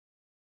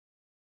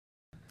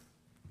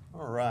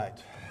All right.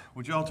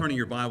 Would you all turn in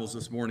your Bibles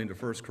this morning to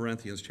 1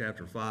 Corinthians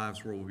chapter 5,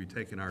 is where we'll be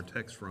taking our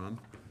text from.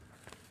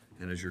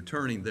 And as you're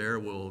turning there,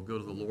 we'll go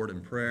to the Lord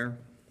in prayer.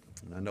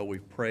 And I know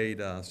we've prayed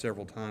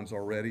several times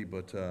already,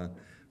 but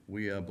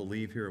we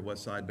believe here at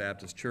Westside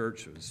Baptist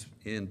Church,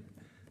 in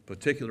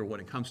particular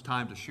when it comes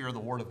time to share the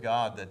Word of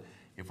God, that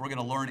if we're going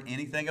to learn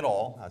anything at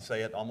all, I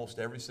say it almost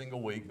every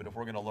single week, but if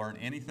we're going to learn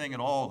anything at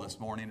all this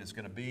morning, it's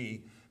going to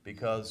be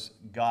because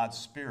God's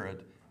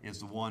Spirit is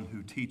the one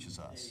who teaches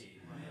us.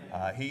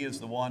 He is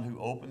the one who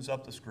opens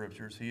up the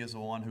Scriptures. He is the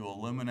one who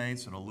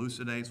illuminates and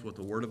elucidates what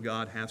the Word of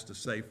God has to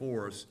say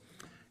for us.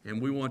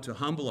 And we want to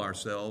humble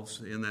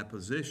ourselves in that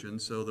position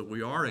so that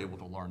we are able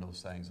to learn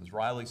those things. As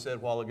Riley said a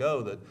while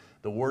ago, that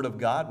the Word of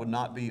God would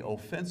not be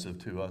offensive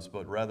to us,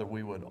 but rather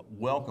we would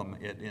welcome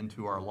it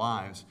into our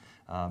lives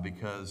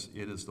because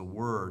it is the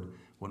Word,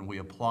 when we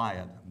apply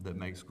it, that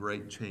makes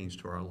great change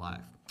to our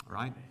life. All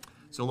right?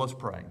 So let's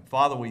pray.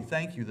 Father, we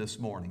thank you this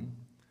morning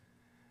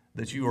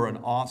that you are an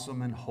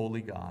awesome and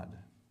holy God.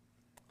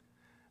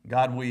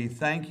 God, we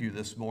thank you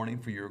this morning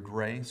for your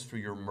grace, for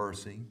your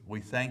mercy.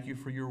 We thank you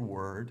for your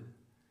word.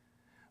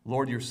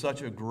 Lord, you're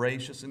such a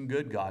gracious and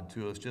good God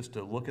to us, just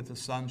to look at the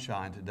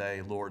sunshine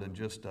today, Lord, and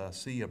just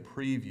see a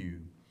preview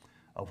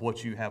of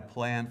what you have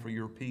planned for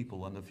your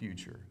people in the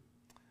future.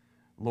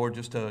 Lord,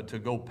 just to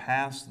go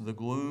past the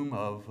gloom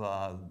of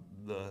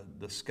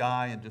the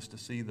sky and just to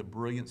see the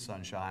brilliant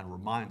sunshine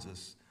reminds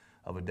us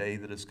of a day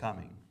that is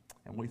coming.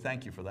 And we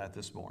thank you for that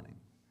this morning.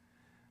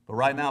 But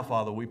right now,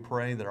 Father, we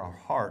pray that our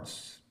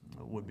hearts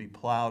would be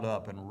plowed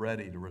up and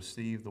ready to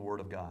receive the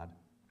Word of God.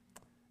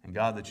 And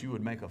God, that you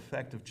would make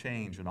effective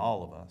change in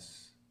all of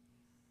us.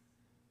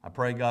 I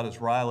pray, God,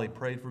 as Riley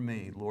prayed for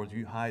me, Lord,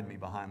 you hide me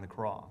behind the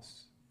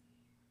cross.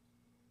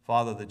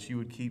 Father, that you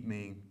would keep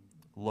me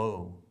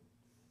low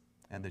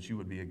and that you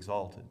would be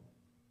exalted.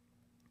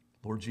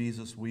 Lord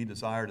Jesus, we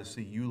desire to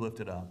see you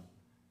lifted up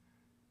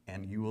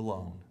and you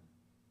alone,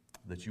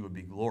 that you would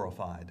be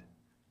glorified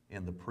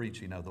in the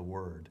preaching of the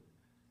word.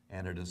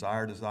 And a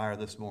desire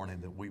this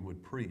morning that we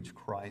would preach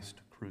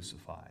Christ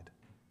crucified.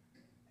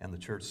 And the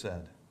church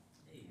said,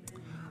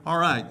 amen. All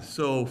right,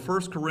 so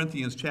 1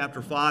 Corinthians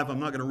chapter 5, I'm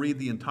not going to read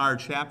the entire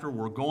chapter.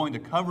 We're going to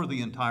cover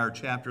the entire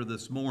chapter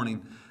this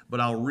morning, but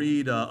I'll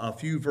read a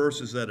few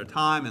verses at a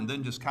time and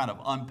then just kind of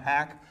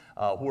unpack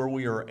where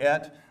we are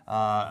at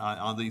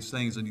on these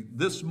things. And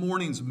this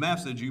morning's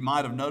message, you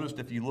might have noticed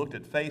if you looked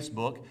at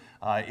Facebook,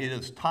 it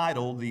is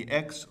titled The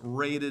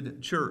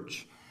X-Rated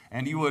Church.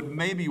 And you would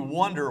maybe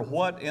wonder,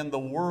 what in the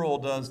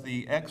world does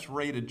the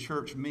X-rated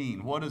church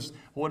mean? What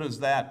does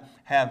that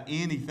have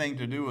anything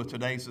to do with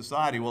today's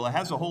society? Well, it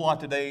has a whole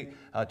lot today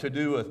to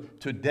do with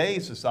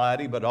today's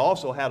society, but it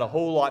also had a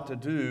whole lot to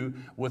do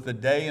with the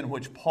day in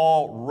which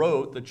Paul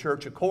wrote the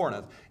church of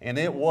Corinth. And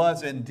it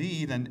was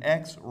indeed an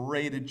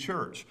X-rated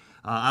church.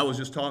 I was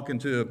just talking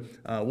to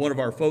one of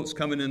our folks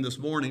coming in this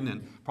morning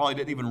and probably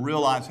didn't even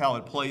realize how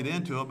it played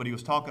into it, but he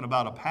was talking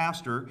about a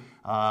pastor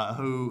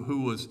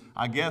who was,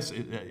 I guess,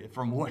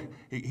 from what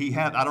he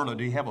had, I don't know,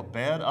 did he have a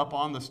bed up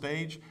on the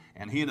stage?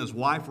 And he and his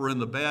wife were in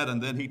the bed,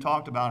 and then he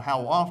talked about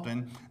how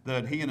often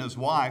that he and his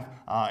wife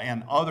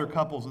and other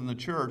couples in the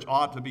church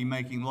ought to be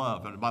making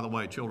love. And by the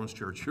way, Children's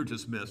Church, you're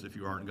dismissed if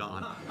you aren't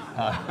gone.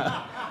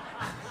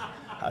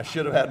 I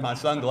should have had my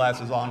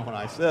sunglasses on when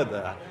I said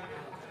that.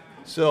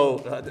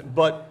 So,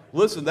 but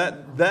listen,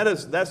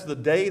 that's the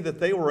day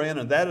that they were in,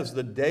 and that is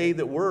the day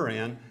that we're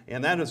in,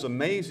 and that is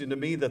amazing to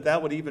me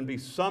that would even be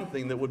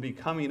something that would be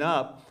coming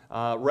up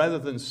rather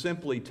than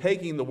simply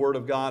taking the Word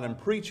of God and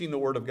preaching the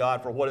Word of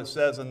God for what it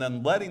says and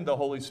then letting the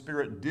Holy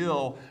Spirit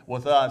deal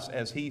with us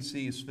as He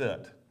sees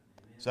fit.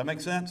 Does that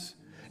make sense?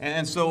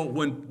 And so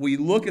when we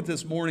look at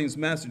this morning's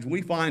message,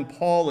 we find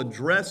Paul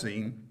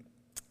addressing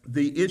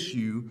the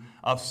issue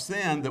of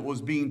sin that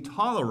was being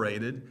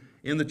tolerated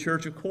in the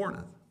church of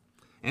Corinth.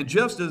 And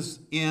just as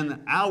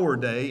in our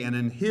day and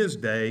in his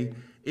day,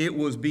 it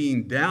was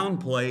being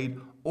downplayed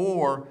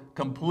or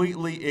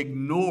completely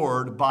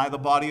ignored by the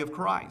body of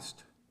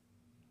Christ.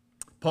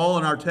 Paul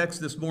in our text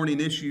this morning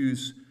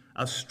issues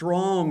a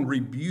strong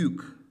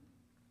rebuke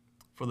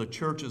for the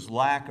church's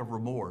lack of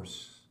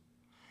remorse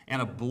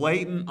and a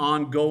blatant,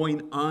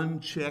 ongoing,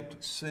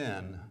 unchecked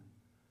sin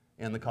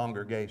in the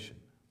congregation.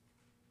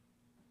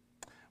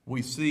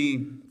 We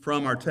see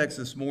from our text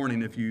this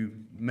morning, if you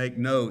make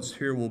notes,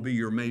 here will be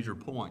your major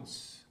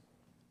points.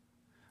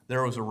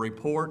 There was a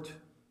report,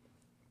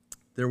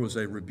 there was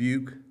a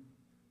rebuke,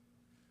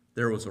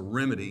 there was a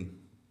remedy,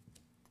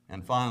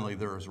 and finally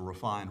there is a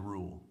refined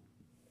rule.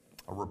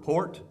 A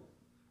report,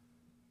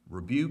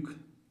 rebuke,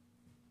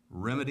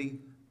 remedy,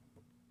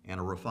 and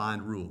a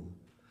refined rule.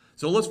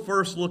 So let's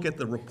first look at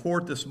the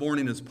report this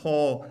morning as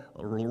Paul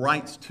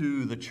writes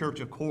to the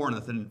church of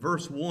Corinth. And in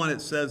verse 1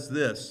 it says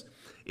this,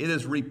 "It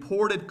is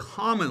reported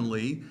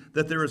commonly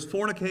that there is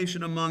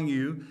fornication among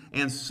you,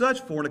 and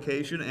such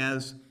fornication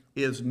as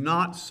is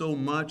not so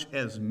much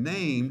as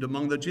named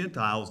among the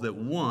Gentiles, that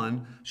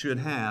one should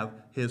have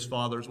his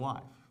father's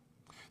wife."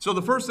 So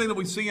the first thing that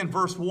we see in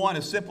verse 1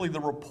 is simply the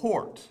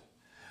report.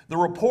 The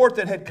report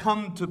that had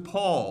come to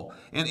Paul.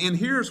 And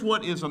here's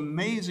what is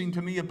amazing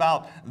to me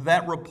about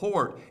that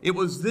report. It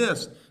was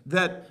this,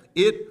 that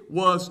it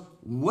was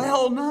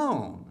well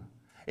known.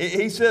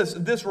 He says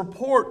this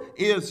report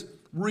is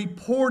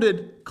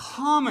reported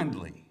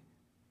commonly.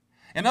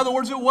 In other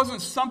words, it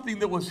wasn't something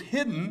that was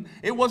hidden.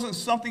 It wasn't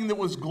something that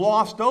was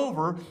glossed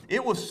over.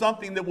 It was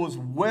something that was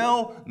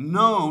well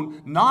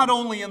known, not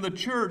only in the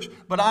church,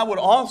 but I would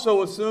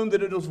also assume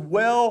that it was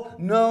well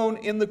known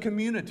in the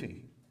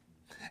community.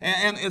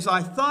 And as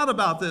I thought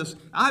about this,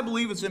 I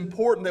believe it's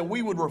important that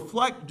we would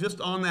reflect just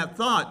on that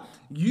thought.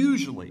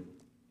 Usually,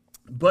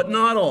 but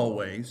not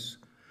always,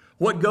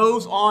 what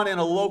goes on in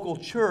a local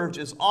church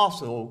is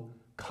also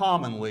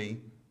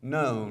commonly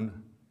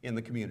known in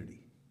the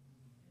community.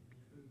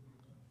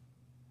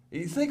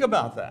 You think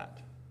about that.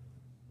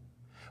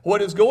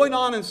 What is going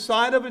on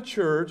inside of a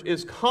church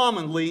is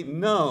commonly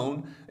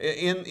known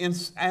in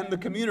the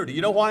community.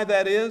 You know why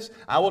that is?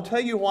 I will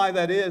tell you why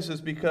that is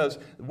because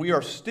we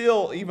are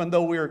still, even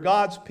though we are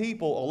God's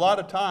people, a lot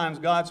of times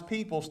God's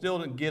people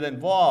still get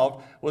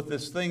involved with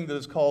this thing that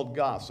is called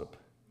gossip.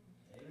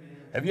 Amen.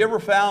 Have you ever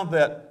found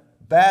that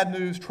bad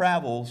news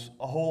travels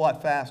a whole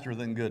lot faster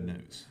than good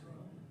news?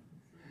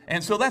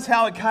 And so that's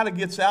how it kind of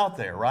gets out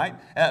there, right?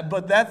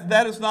 But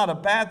that is not a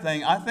bad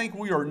thing. I think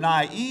we are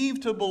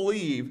naive to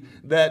believe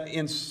that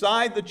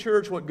inside the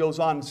church, what goes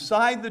on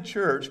inside the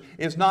church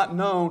is not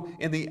known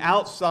in the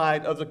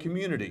outside of the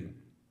community.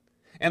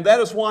 And that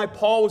is why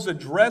Paul was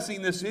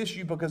addressing this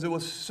issue, because it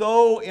was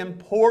so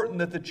important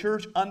that the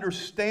church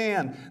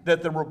understand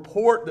that the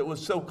report that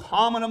was so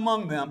common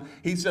among them,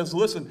 he says,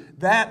 listen,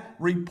 that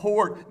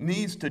report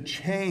needs to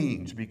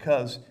change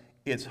because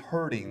it's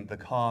hurting the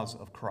cause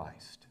of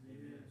Christ.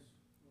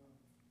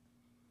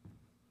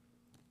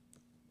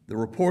 The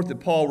report that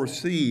Paul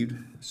received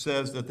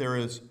says that there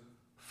is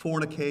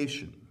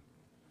fornication.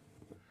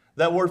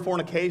 That word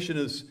fornication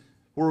is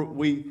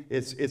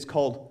it's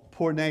called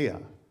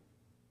porneia.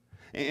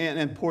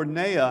 And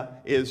porneia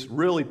is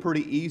really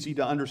pretty easy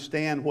to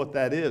understand what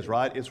that is,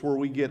 right? It's where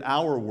we get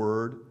our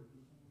word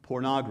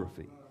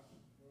pornography.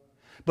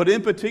 But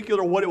in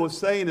particular, what it was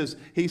saying is,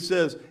 he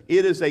says,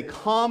 it is a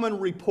common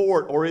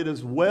report, or it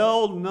is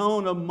well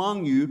known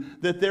among you,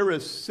 that there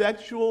is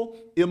sexual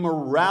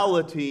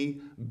immorality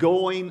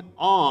going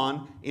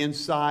on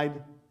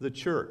inside the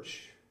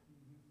church.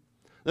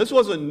 This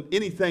wasn't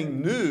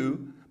anything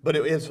new, but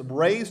it is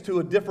raised to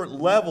a different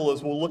level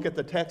as we'll look at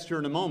the text here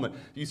in a moment.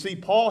 You see,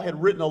 Paul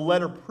had written a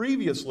letter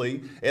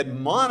previously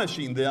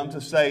admonishing them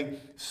to say,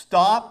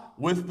 stop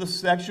with the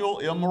sexual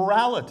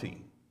immorality.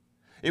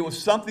 It was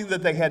something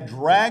that they had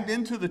dragged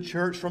into the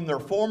church from their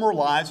former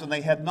lives, and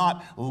they had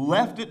not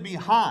left it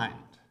behind.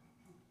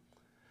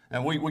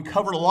 And we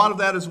covered a lot of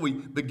that as we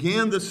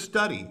began this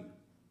study.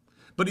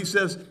 But he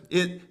says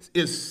it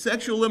is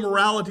sexual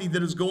immorality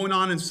that is going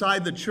on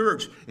inside the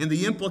church. And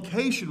the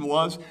implication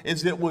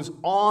is it was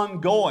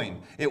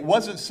ongoing. It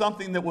wasn't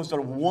something that was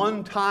a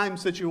one-time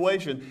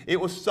situation. It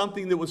was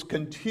something that was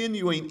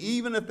continuing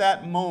even at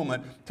that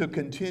moment to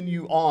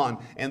continue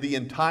on. And the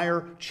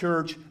entire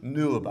church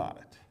knew about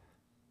it.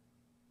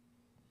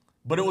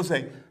 But it was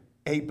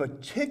a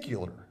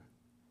particular,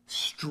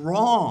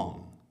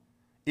 strong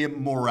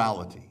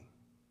immorality.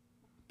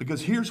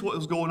 Because here's what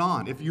was going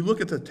on. If you look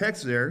at the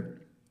text there,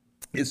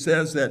 it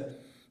says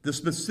that the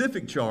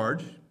specific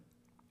charge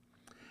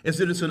is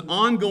that it's an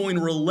ongoing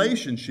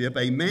relationship.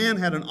 A man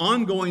had an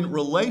ongoing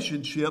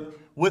relationship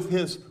with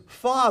his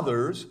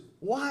father's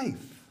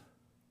wife.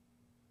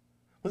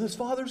 With his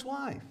father's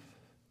wife.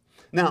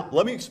 Now,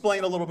 let me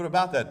explain a little bit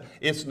about that.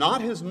 It's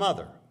not his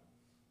mother.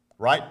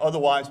 Right?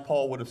 Otherwise,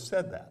 Paul would have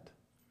said that.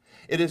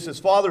 It is his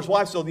father's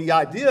wife. So the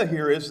idea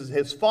here is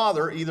his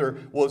father either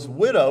was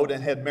widowed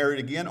and had married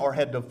again, or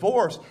had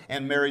divorced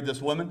and married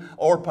this woman,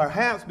 or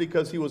perhaps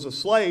because he was a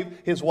slave,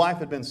 his wife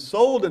had been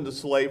sold into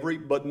slavery,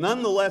 but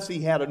nonetheless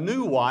he had a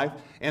new wife,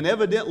 and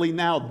evidently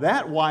now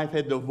that wife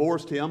had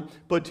divorced him,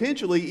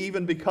 potentially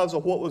even because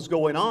of what was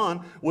going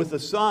on with the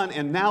son,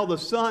 and now the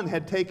son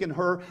had taken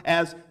her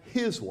as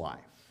his wife.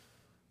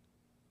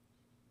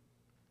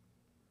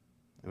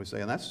 And we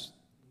say, and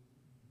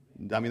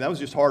that was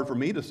just hard for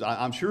me to say.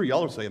 I'm sure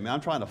y'all are saying, man, I'm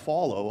trying to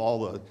follow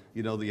all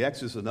the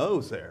X's and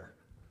O's there.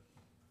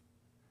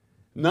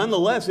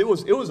 Nonetheless, it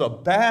was a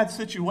bad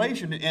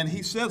situation. And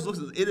he says,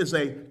 listen, it is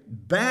a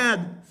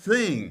bad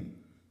thing.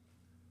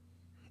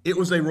 It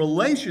was a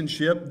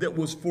relationship that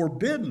was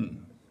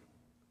forbidden.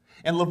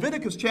 And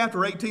Leviticus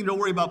chapter 18, don't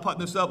worry about putting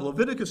this up.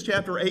 Leviticus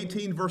chapter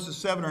 18, verses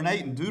 7 and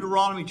 8, and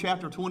Deuteronomy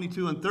chapter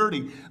 22 and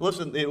 30.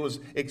 Listen, it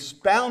was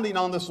expounding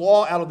on this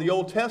law out of the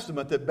Old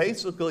Testament that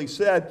basically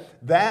said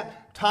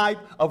that type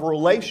of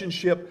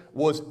relationship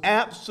was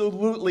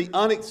absolutely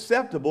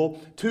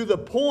unacceptable, to the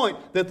point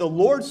that the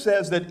Lord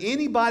says that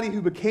anybody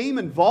who became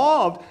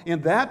involved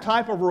in that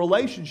type of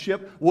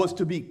relationship was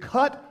to be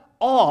cut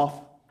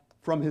off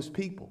from his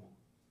people.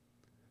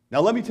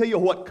 Now let me tell you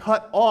what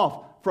cut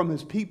off from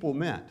his people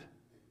meant.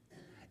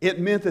 It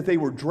meant that they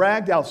were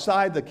dragged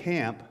outside the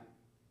camp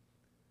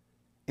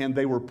and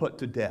they were put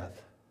to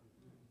death.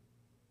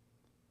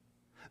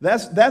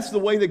 That's the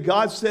way that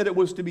God said it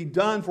was to be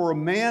done for a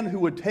man who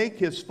would take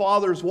his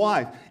father's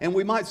wife. And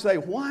we might say,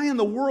 why in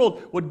the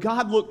world would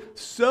God look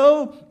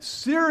so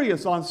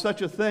serious on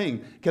such a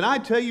thing? Can I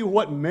tell you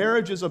what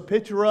marriage is a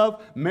picture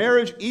of?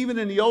 Marriage, even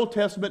in the Old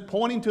Testament,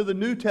 pointing to the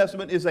New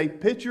Testament, is a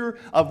picture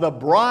of the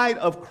bride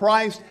of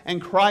Christ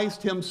and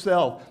Christ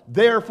himself.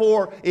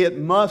 Therefore, it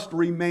must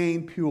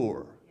remain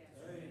pure.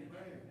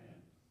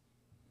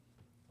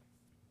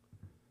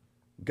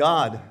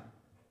 God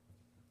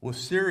was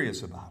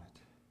serious about it.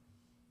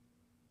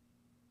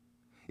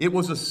 It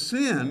was a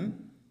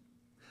sin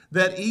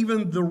that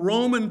even the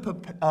Roman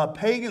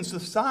pagan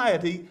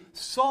society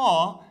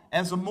saw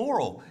as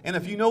immoral. And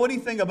if you know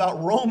anything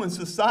about Roman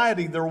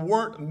society, there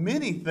weren't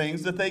many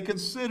things that they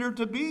considered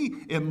to be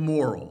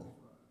immoral.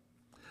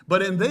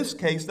 But in this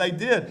case, they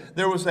did.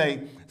 There was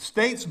a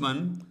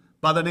statesman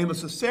by the name of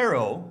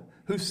Cicero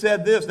who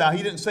said this. Now,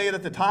 he didn't say it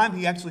at the time.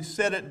 He actually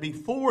said it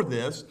before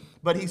this.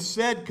 But he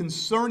said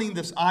concerning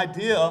this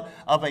idea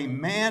of a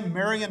man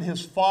marrying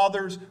his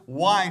father's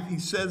wife, he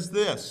says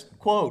this,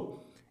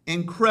 quote,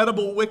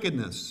 "Incredible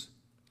wickedness,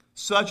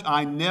 such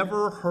I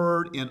never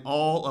heard in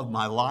all of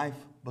my life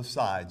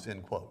besides,"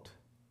 end quote.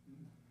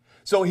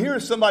 So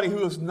here's somebody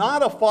who is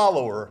not a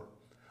follower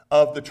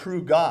of the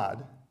true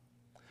God,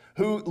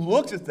 who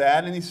looks at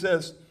that and he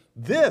says,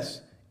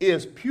 this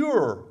is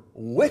pure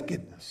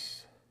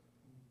wickedness.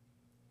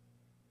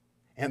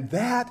 And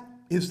that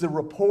is the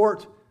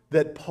report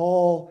that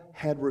Paul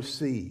had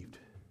received.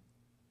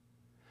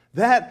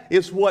 That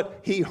is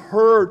what he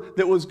heard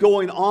that was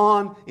going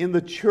on in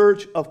the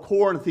church of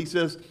Corinth. He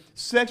says,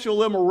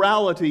 sexual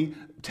immorality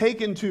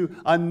taken to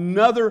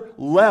another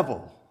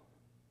level.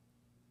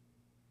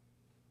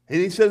 And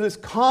he says it's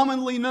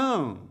commonly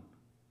known.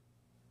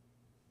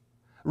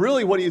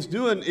 Really what he's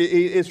doing,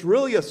 it's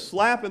really a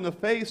slap in the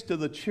face to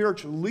the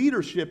church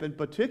leadership in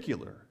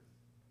particular.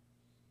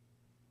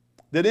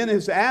 That in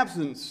his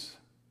absence,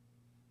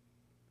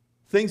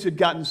 things had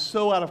gotten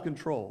so out of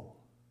control.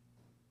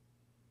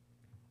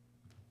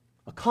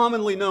 A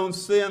commonly known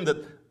sin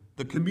that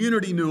the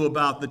community knew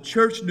about, the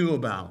church knew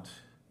about.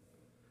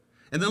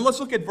 And then let's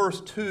look at verse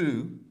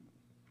 2,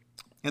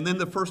 and then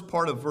the first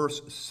part of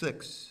verse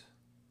 6.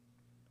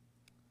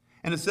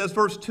 And it says,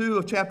 verse 2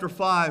 of chapter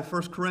 5,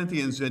 1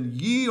 Corinthians, "And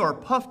ye are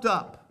puffed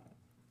up,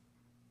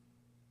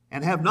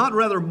 and have not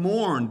rather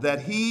mourned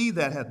that he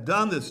that hath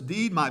done this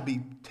deed might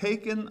be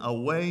taken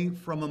away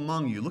from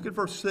among you." Look at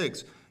verse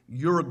 6.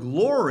 "Your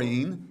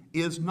glorying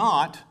is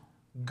not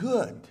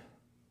good."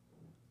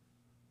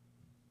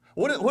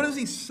 What is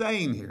he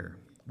saying here?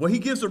 Well, he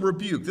gives a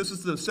rebuke. This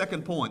is the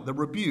second point, the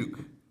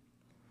rebuke.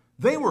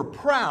 They were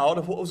proud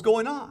of what was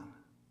going on.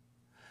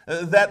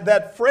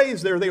 That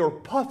phrase there, they were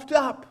puffed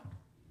up.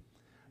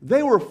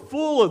 They were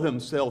full of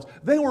themselves.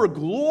 They were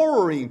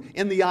glorying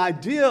in the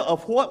idea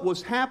of what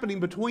was happening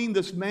between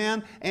this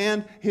man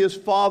and his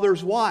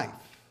father's wife.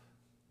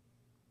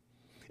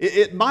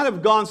 It might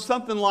have gone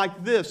something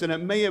like this, and it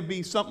may have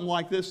been something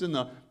like this in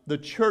the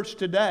church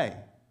today.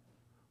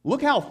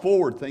 Look how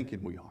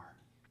forward-thinking we are.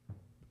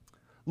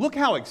 Look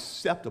how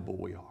acceptable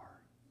we are.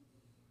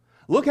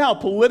 Look how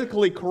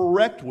politically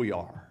correct we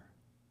are.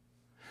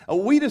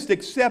 We just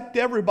accept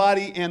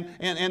everybody,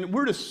 and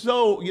we're just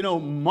so,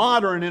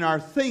 modern in our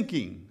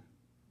thinking.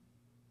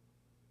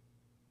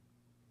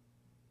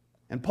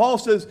 And Paul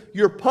says,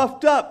 you're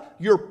puffed up,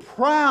 you're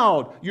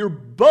proud, you're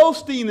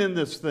boasting in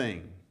this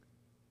thing.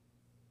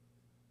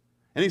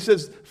 And he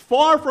says,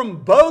 far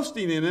from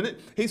boasting in it,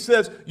 he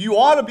says, you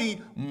ought to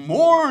be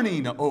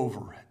mourning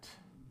over it.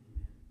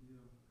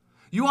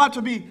 You ought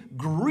to be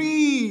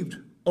grieved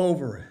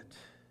over it.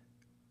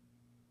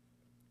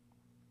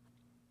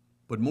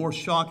 But more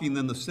shocking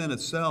than the sin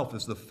itself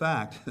is the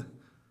fact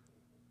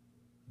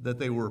that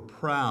they were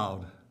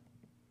proud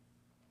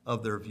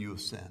of their view of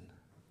sin.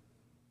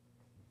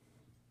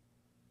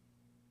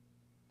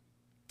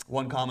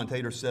 One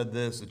commentator said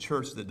this: a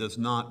church that does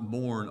not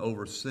mourn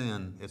over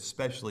sin,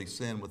 especially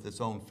sin with its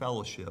own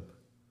fellowship,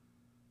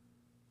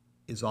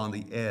 is on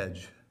the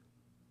edge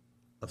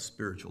of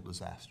spiritual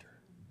disaster.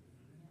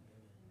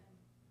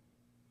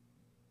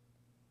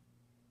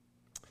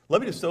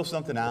 Let me just throw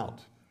something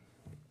out.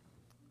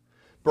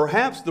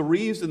 Perhaps the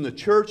reason the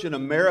church in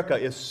America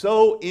is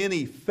so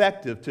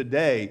ineffective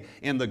today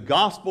in the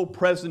gospel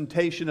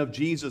presentation of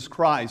Jesus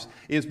Christ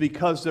is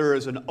because there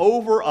is an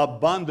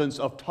overabundance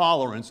of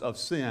tolerance of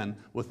sin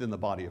within the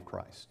body of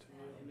Christ.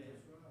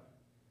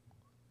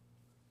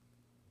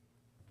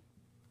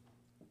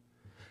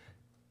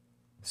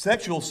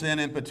 Sexual sin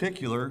in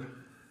particular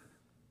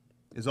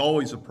is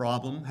always a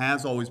problem,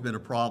 has always been a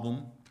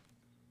problem,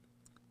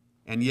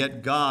 and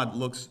yet God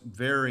looks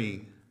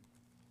very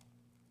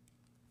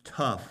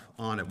tough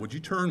on it. Would you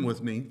turn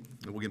with me,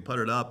 and we can put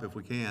it up if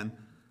we can,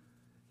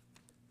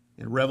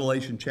 in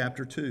Revelation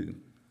chapter 2,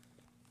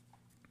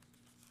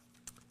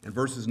 in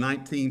verses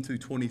 19 through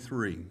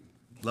 23.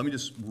 Let me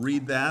just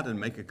read that and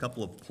make a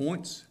couple of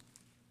points.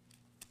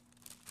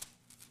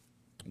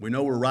 We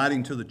know we're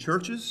writing to the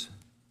churches.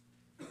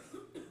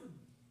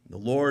 The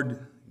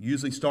Lord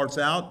usually starts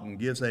out and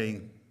gives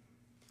a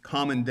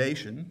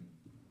commendation.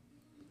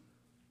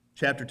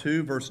 Chapter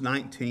 2, verse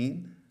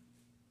 19.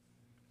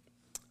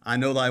 I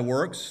know thy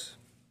works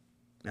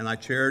and thy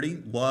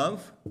charity,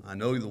 love. I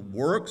know the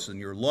works and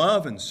your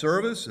love and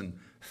service and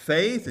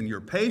faith and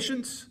your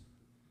patience,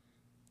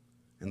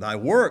 and thy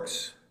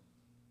works,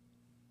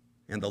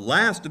 and the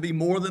last to be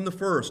more than the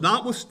first.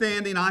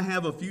 Notwithstanding, I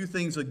have a few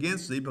things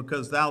against thee,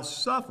 because thou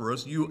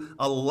sufferest, you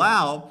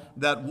allow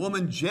that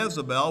woman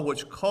Jezebel,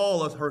 which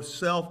calleth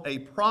herself a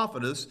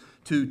prophetess,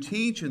 to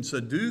teach and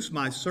seduce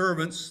my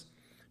servants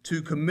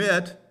to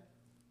commit,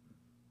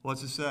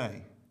 what's it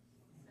say?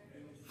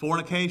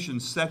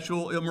 Fornication,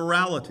 sexual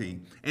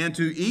immorality, and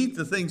to eat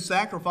the things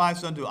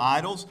sacrificed unto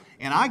idols.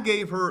 And I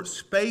gave her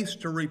space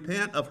to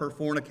repent of her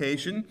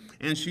fornication,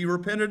 and she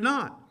repented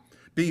not.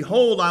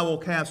 Behold, I will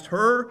cast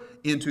her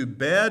into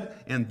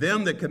bed, and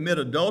them that commit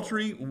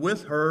adultery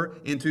with her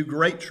into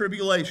great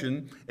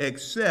tribulation,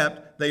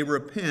 except they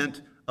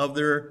repent of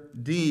their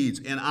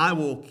deeds. And I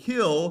will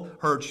kill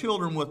her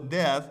children with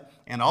death,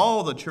 and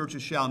all the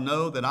churches shall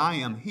know that I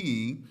am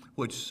he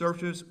which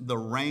searches the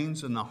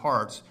reins and the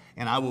hearts,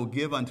 and I will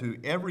give unto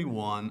every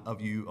one of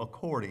you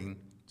according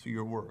to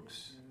your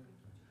works.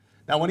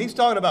 Now, when he's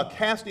talking about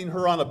casting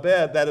her on a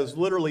bed, that is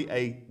literally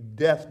a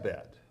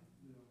deathbed.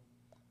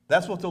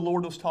 That's what the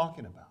Lord was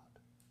talking about.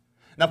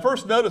 Now,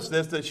 first notice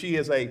this, that she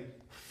is a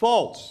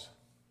false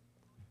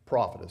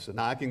prophetess.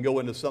 And I can go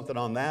into something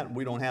on that.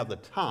 We don't have the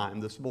time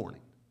this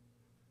morning.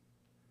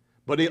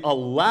 But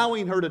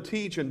allowing her to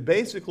teach and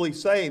basically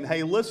saying,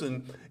 hey,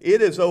 listen,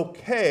 it is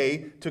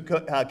okay to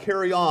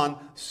carry on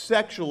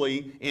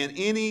sexually in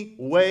any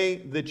way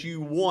that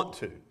you want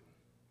to.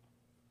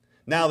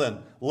 Now then,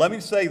 let me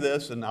say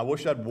this, and I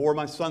wish I'd wore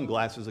my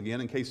sunglasses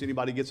again in case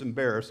anybody gets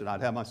embarrassed, and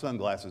I'd have my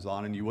sunglasses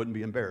on and you wouldn't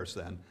be embarrassed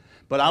then.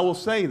 But I will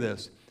say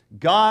this,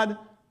 God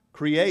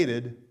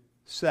created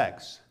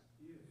sex.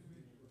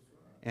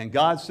 And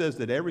God says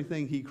that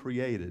everything he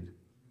created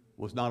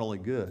was not only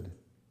good,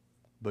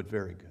 but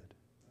very good.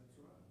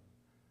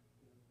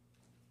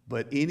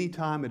 But any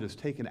time it is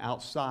taken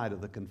outside of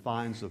the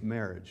confines of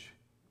marriage,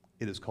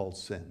 it is called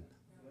sin.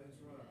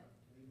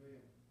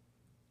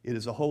 It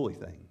is a holy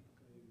thing.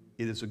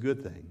 It is a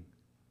good thing.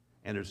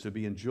 And it is to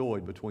be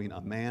enjoyed between a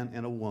man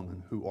and a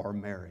woman who are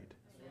married.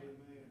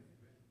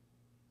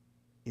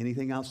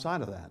 Anything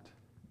outside of that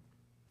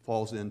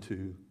falls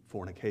into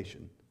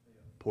fornication,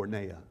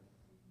 porneia,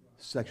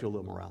 sexual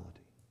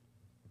immorality.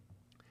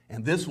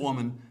 And this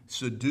woman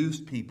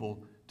seduced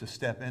people to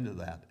step into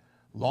that.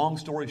 Long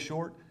story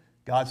short,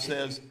 God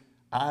says,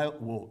 I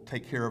will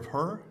take care of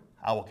her.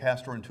 I will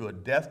cast her into a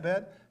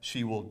deathbed.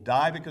 She will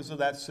die because of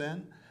that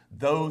sin.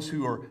 Those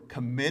who are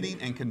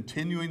committing and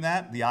continuing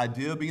that, the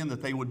idea being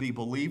that they would be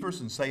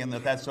believers and saying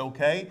that that's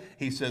okay,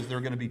 he says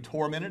they're going to be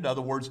tormented. In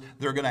other words,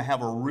 they're going to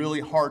have a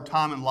really hard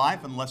time in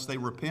life unless they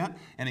repent.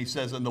 And he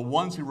says, and the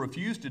ones who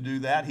refuse to do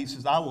that, he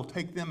says, I will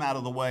take them out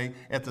of the way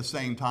at the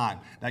same time.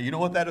 Now, you know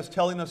what that is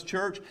telling us,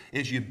 church?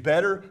 Is you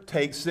better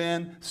take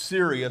sin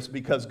serious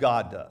because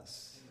God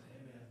does.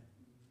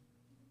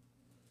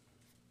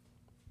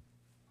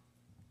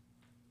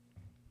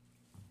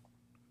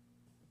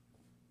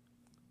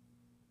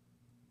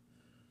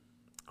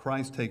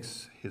 Christ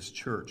takes his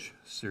church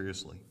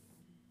seriously.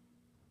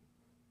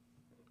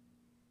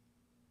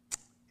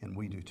 And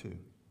we do too.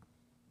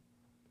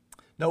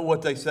 Note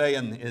what they say,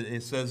 and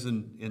it says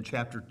in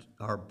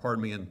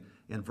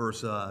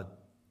verse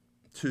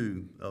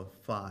 2 of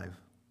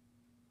 5.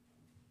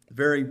 The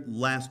very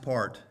last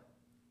part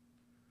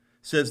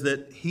says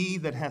that he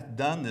that hath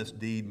done this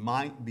deed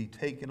might be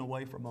taken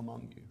away from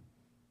among you.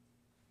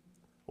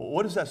 Well,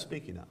 what is that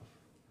speaking of?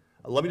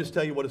 Let me just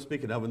tell you what it's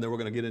speaking of, and then we're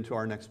going to get into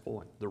our next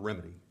point, the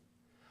remedy.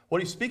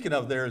 What he's speaking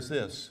of there is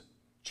this,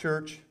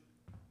 church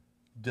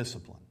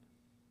discipline.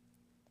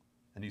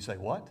 And you say,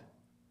 what?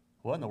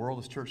 What in the world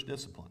is church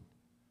discipline?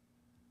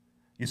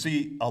 You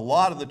see, a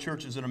lot of the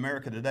churches in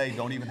America today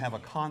don't even have a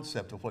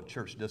concept of what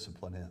church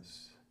discipline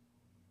is.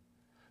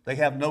 They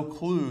have no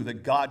clue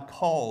that God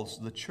calls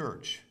the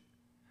church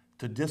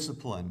to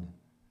discipline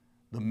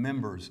the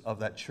members of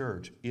that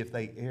church if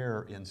they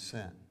err in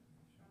sin.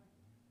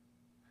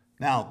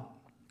 Now,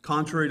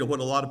 contrary to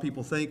what a lot of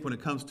people think when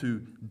it comes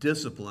to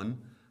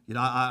discipline, you know,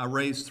 I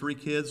raised 3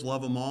 kids,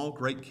 love them all,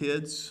 great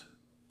kids,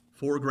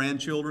 4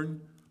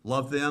 grandchildren,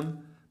 love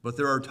them. But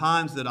there are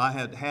times that I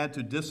had had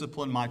to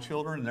discipline my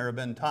children, and there have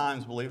been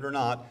times, believe it or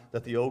not,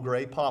 that the old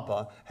gray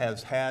papa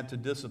has had to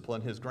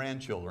discipline his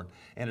grandchildren.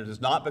 And it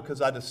is not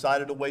because I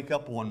decided to wake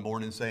up one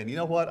morning saying, you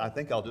know what, I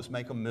think I'll just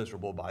make them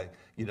miserable by,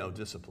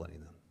 disciplining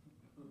them.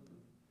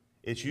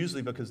 It's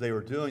usually because they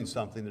were doing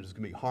something that is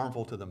going to be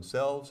harmful to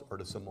themselves or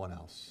to someone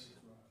else.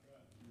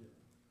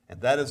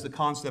 And that is the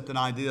concept and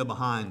idea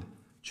behind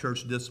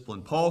church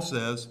discipline. Paul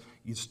says,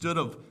 instead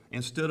of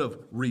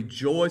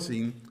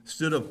rejoicing,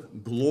 instead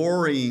of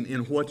glorying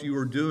in what you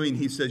are doing,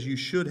 he says you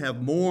should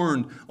have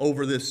mourned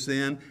over this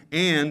sin,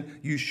 and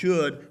you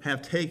should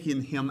have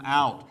taken him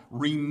out,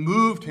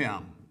 removed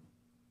him.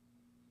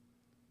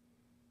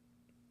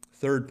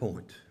 Third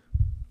point,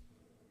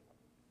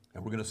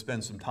 and we're going to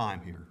spend some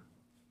time here.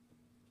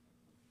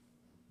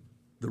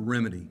 the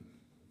remedy.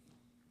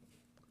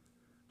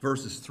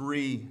 Verses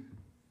 3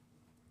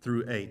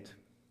 through 8.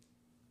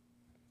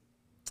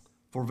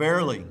 For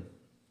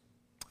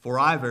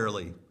I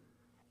verily,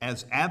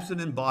 as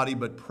absent in body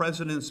but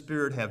present in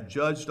spirit, have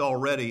judged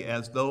already,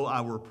 as though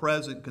I were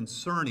present,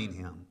 concerning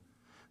him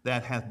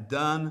that hath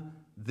done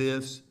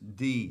this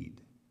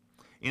deed.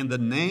 In the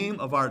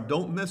name of our,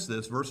 don't miss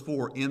this, verse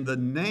 4, in the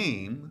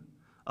name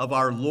of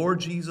our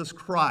Lord Jesus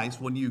Christ,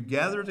 when you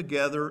gather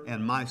together,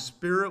 and my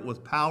spirit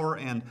with power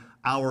and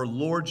our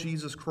Lord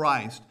Jesus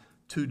Christ,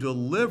 to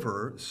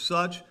deliver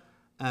such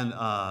an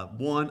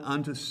one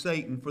unto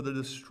Satan for the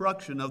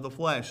destruction of the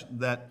flesh,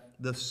 that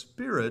the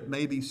spirit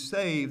may be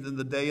saved in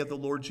the day of the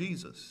Lord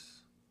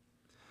Jesus.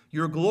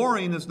 Your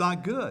glorying is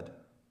not good.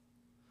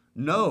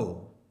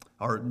 No,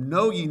 or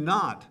know ye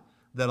not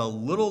that a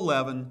little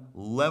leaven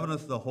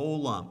leaveneth the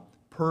whole lump?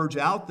 Purge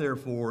out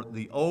therefore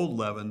the old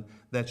leaven,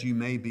 that you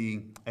may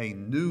be a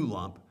new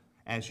lump,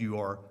 as you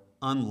are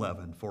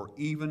unleavened. For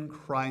even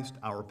Christ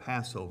our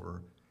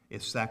Passover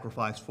is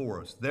sacrificed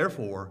for us.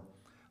 Therefore,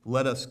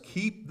 let us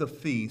keep the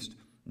feast,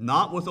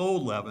 not with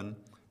old leaven,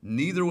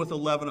 neither with the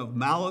leaven of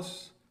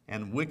malice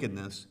and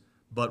wickedness,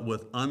 but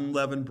with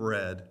unleavened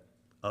bread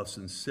of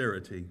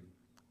sincerity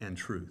and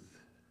truth.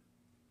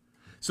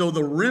 So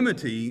the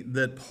remedy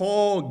that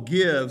Paul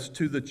gives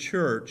to the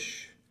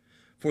church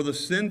for the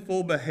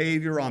sinful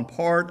behavior on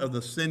part of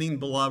the sinning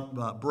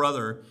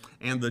brother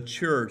and the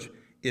church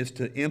is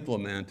to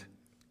implement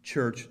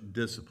church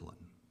discipline.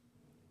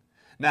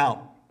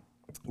 Now,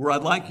 where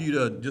I'd like you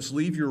to just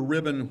leave your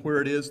ribbon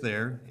where it is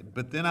there,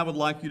 but then I would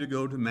like you to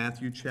go to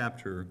Matthew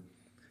chapter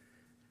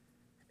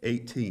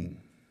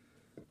 18.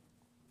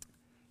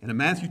 And in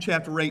Matthew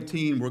chapter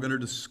 18, we're going to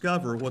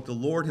discover what the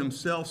Lord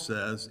himself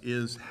says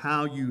is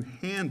how you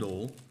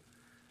handle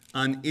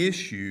an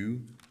issue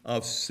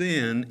of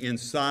sin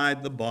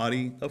inside the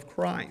body of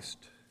Christ.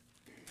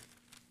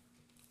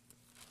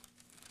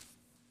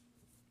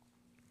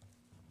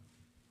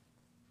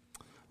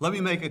 Let me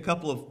make a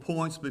couple of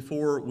points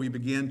before we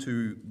begin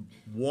to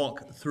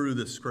walk through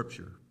this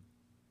scripture.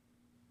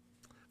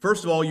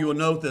 First of all, you will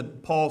note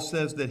that Paul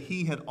says that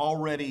he had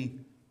already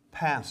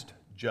passed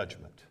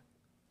judgment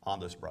on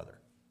this brother.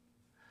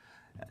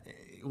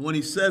 When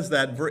he says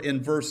that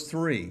in verse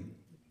 3,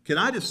 can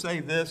I just say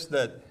this,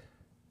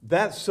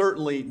 that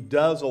certainly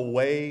does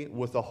away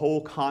with the whole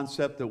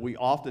concept that we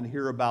often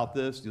hear about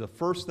this. The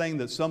first thing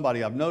that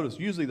somebody, I've noticed,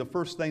 usually the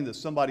first thing that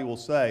somebody will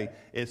say,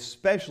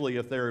 especially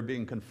if they're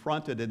being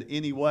confronted in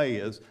any way,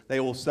 is they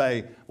will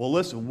say, well,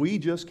 listen, we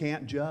just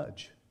can't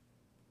judge.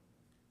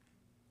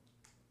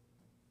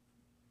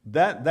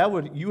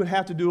 You would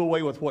have to do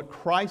away with what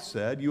Christ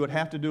said. You would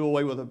have to do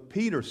away with what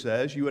Peter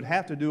says. You would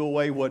have to do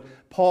away what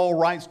Paul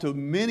writes to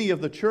many of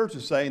the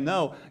churches, saying,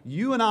 no,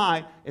 you and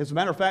I, as a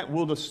matter of fact,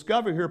 we'll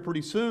discover here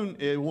pretty soon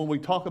when we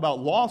talk about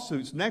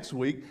lawsuits next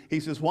week.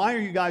 He says, why are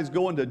you guys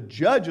going to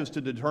judges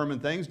to determine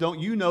things? Don't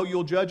you know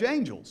you'll judge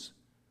angels?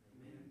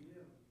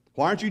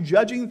 Why aren't you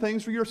judging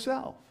things for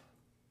yourself?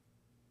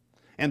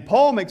 And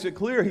Paul makes it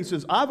clear. He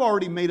says, I've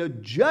already made a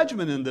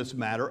judgment in this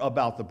matter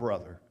about the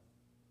brother.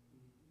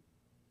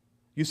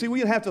 You see,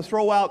 we'd have to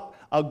throw out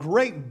a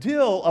great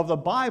deal of the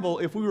Bible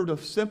if we were to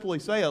simply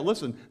say,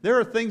 listen, there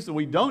are things that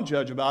we don't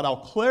judge about. I'll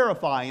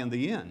clarify in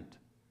the end.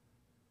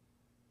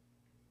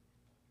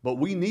 But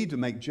we need to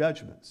make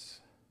judgments.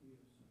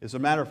 As a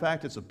matter of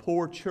fact, it's a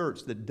poor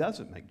church that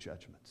doesn't make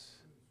judgments.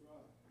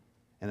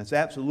 And it's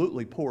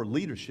absolutely poor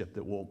leadership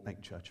that won't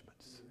make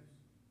judgments.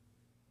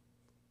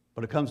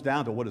 But it comes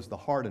down to what is the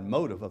heart and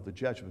motive of the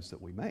judgments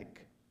that we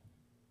make.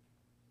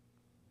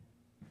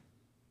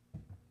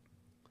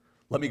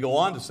 Let me go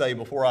on to say,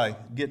 before I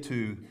get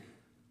to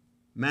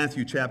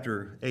Matthew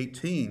chapter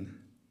 18,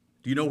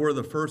 do you know where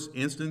the first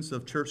instance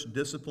of church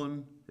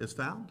discipline is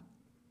found?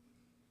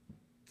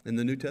 In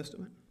the New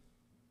Testament?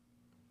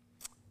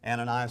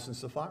 Ananias and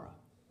Sapphira.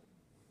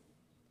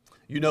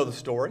 You know the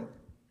story.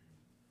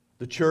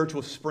 The church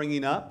was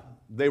springing up.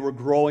 They were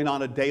growing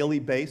on a daily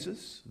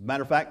basis. As a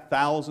matter of fact,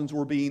 thousands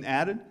were being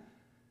added.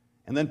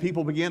 And then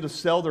people began to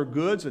sell their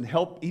goods and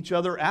help each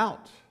other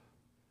out.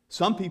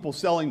 Some people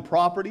selling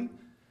property,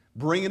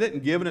 bringing it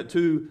and giving it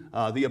to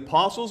the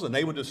apostles, and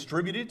they would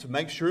distribute it to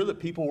make sure that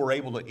people were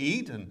able to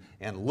eat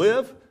and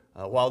live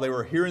while they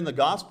were hearing the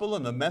gospel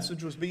and the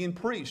message was being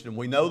preached. And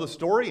we know the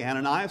story.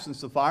 Ananias and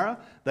Sapphira,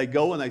 they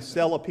go and they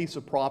sell a piece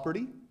of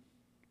property,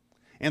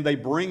 and they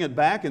bring it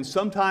back, and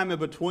sometime in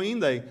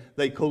between they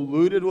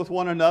colluded with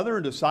one another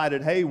and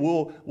decided, hey,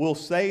 we'll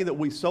say that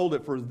we sold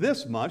it for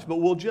this much, but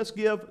we'll just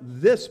give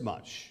this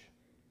much.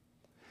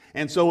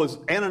 And so as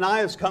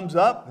Ananias comes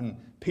up, and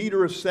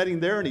Peter is sitting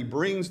there, and he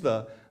brings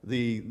the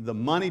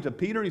money to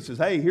Peter, and he says,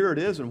 hey, here it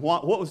is. And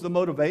what was the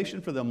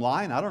motivation for them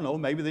lying? I don't know.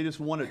 Maybe they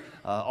just wanted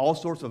all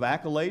sorts of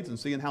accolades and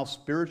seeing how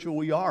spiritual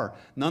we are.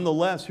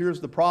 Nonetheless,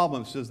 here's the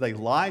problem. It says they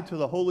lied to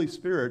the Holy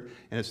Spirit,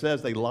 and it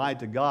says they lied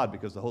to God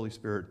because the Holy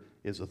Spirit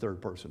is the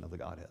third person of the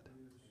Godhead.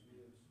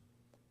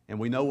 And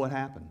we know what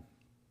happened.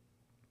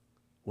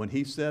 When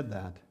he said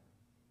that,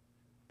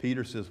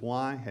 Peter says,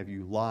 why have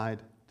you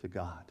lied to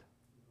God?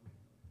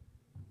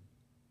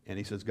 And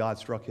he says God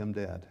struck him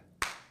dead.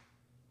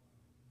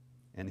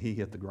 And he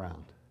hit the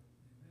ground.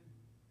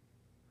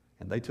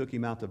 And they took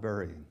him out to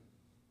bury him.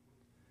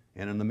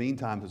 And in the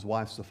meantime, his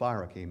wife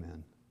Sapphira came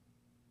in.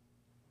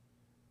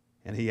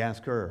 And he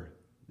asked her,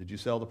 did you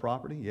sell the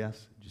property?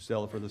 Yes. Did you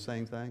sell it for the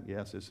same thing?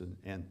 Yes.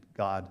 And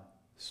God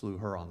slew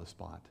her on the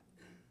spot.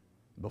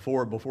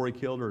 Before he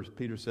killed her,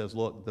 Peter says,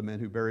 look, the men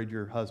who buried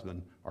your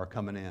husband are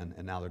coming in,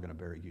 and now they're going to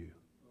bury you.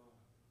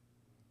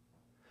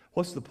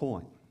 What's the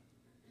point?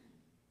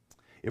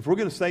 If we're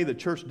going to say that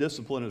church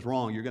discipline is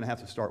wrong, you're going to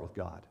have to start with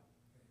God.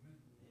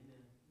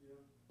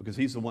 Because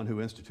he's the one who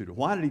instituted.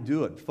 Why did he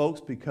do it?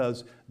 Folks,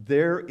 because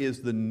there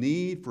is the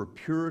need for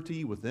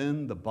purity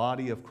within the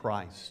body of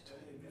Christ.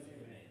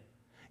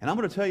 And I'm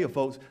going to tell you,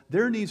 folks,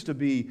 there needs to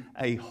be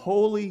a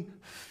holy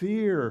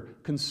fear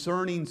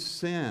concerning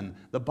sin.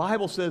 The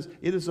Bible says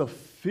it is a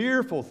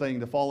fearful thing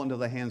to fall into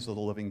the hands of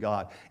the living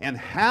God. And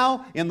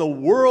how in the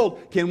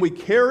world can we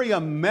carry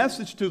a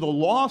message to the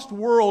lost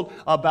world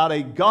about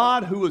a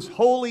God who is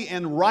holy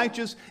and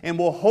righteous and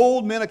will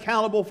hold men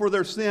accountable for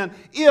their sin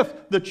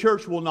if the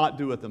church will not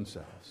do it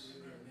themselves?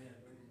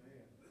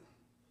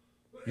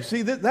 You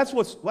see, that's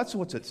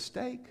what's at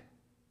stake.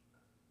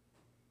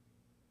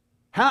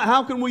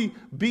 How can we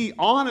be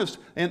honest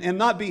and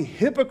not be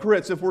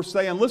hypocrites if we're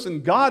saying,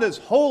 listen, God is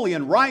holy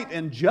and right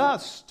and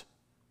just,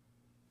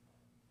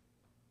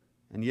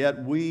 and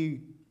yet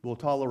we will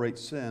tolerate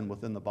sin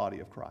within the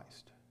body of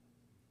Christ?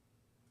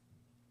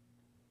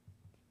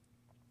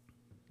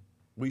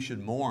 We should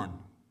mourn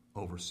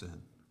over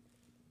sin,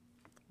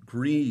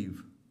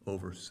 grieve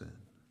over sin.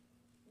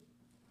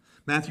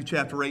 Matthew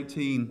chapter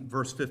 18,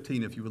 verse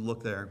 15, if you would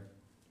look there.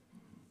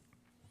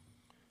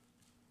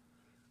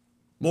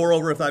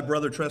 Moreover, if thy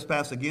brother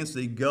trespass against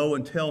thee, go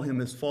and tell him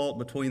his fault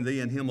between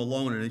thee and him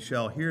alone, and he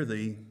shall hear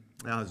thee.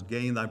 Thou hast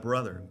gained thy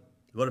brother.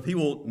 But if he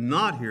will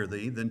not hear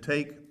thee, then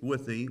take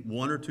with thee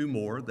one or two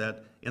more,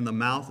 that in the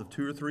mouth of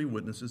 2 or 3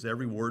 witnesses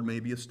every word may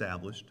be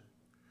established.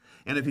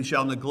 And if he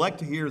shall neglect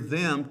to hear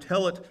them,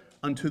 tell it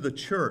unto the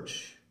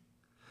church.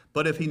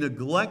 But if he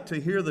neglect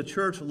to hear the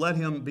church, let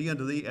him be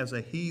unto thee as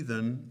a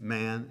heathen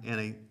man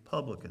and a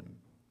publican.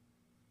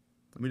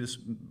 Let me just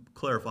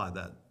clarify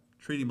that.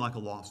 Treat him like a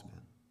lost man.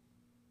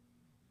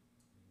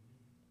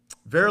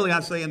 Verily I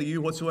say unto you,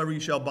 whatsoever you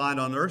shall bind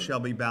on earth shall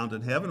be bound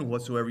in heaven, and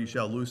whatsoever you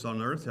shall loose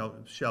on earth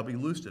shall be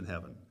loosed in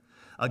heaven.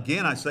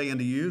 Again I say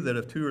unto you, that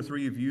if 2 or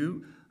 3 of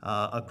you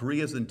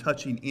agree as in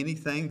touching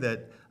anything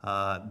that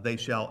they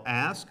shall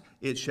ask,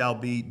 it shall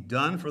be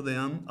done for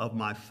them of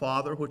my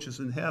Father which is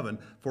in heaven.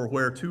 For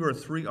where 2 or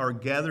 3 are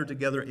gathered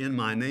together in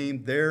my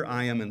name, there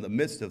I am in the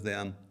midst of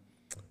them.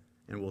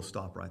 And we'll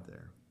stop right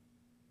there.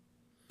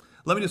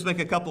 Let me just make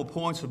a couple of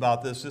points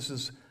about this. This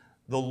is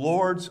the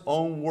Lord's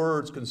own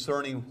words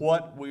concerning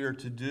what we are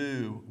to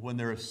do when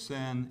there is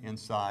sin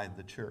inside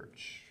the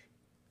church.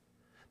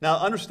 Now,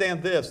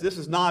 understand this. This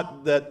is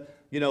not that,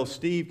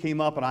 Steve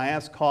came up and I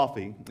asked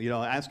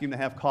him to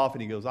have coffee,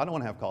 and he goes, I don't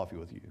want to have coffee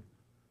with you.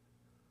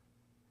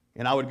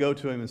 And I would go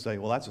to him and say,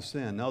 well, that's a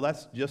sin. No,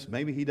 that's just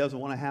maybe he doesn't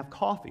want to have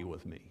coffee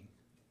with me.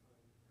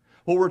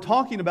 What we're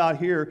talking about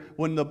here,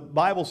 when the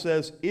Bible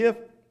says, if,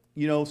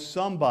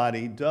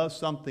 somebody does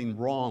something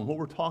wrong, what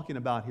we're talking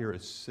about here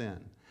is sin.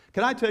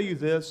 Can I tell you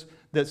this,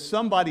 that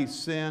somebody's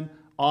sin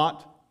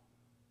ought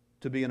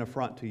to be an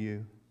affront to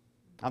you?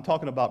 I'm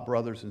talking about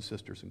brothers and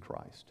sisters in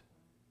Christ.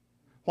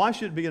 Why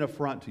should it be an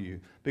affront to you?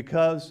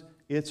 Because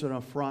it's an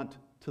affront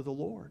to the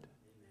Lord.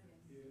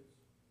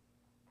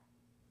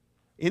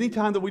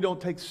 Anytime that we don't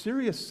take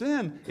serious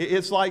sin,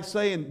 it's like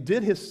saying,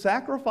 did his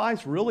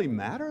sacrifice really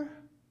matter?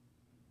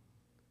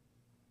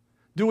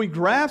 Do we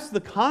grasp the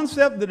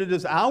concept that it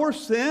is our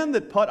sin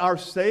that put our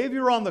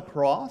Savior on the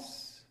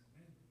cross?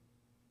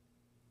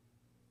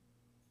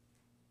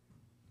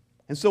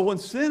 And so when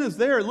sin is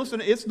there,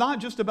 listen, it's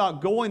not just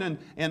about going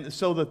and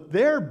so that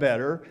they're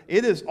better.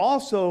 It is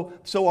also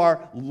so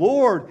our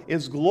Lord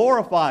is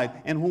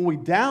glorified. And when we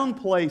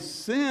downplay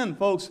sin,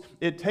 folks,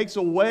 it takes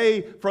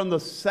away from the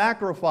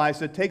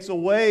sacrifice. It takes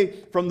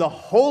away from the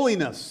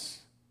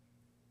holiness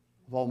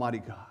of Almighty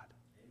God.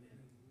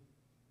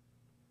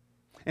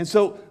 And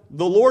so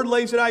the Lord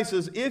lays it out. He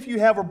says, if you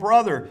have a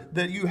brother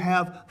that you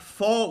have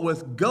fault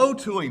with, go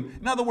to him.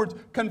 In other words,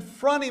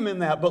 confront him in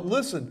that. But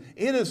listen,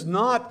 it is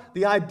not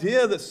the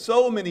idea that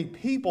so many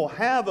people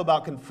have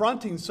about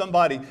confronting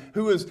somebody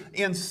who is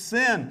in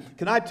sin.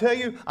 Can I tell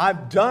you,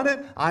 I've done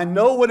it. I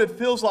know what it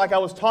feels like. I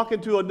was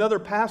talking to another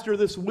pastor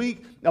this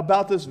week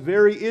about this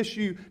very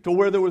issue, to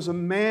where there was a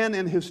man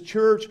in his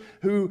church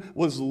who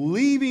was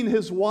leaving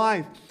his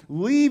wife,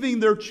 leaving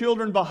their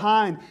children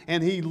behind,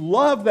 and he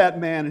loved that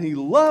man and he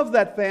loved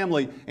that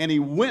family, and he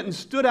went and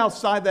stood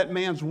outside that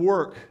man's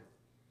work,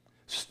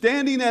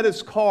 standing at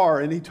his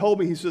car, and he told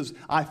me, he says,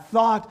 I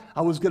thought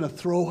I was going to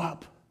throw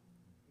up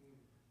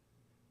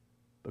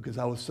because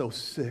I was so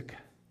sick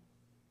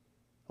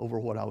over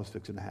what I was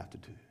fixing to have to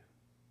do.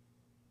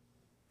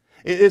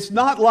 It's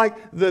not like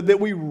that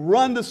we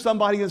run to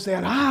somebody and say,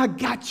 I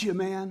got you,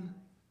 man.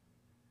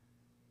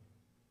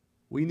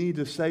 We need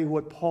to say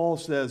what Paul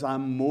says,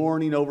 I'm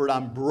mourning over it,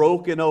 I'm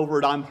broken over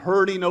it, I'm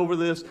hurting over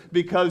this,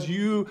 because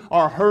you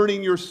are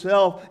hurting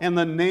yourself in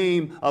the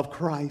name of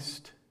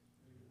Christ.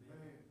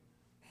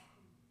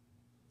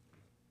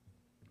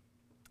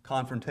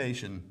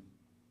 Confrontation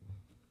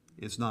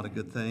is not a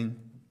good thing.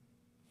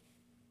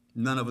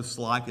 None of us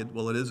like it.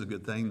 Well, it is a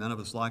good thing. None of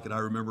us like it. I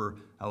remember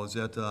I was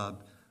at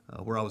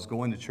where I was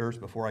going to church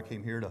before I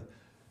came here to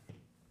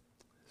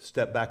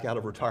step back out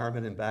of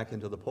retirement and back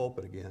into the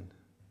pulpit again.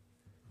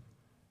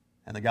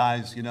 And the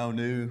guys,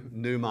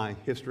 knew my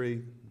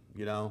history.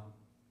 I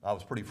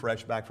was pretty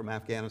fresh back from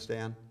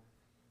Afghanistan.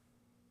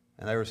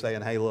 And they were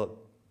saying, hey,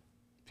 look,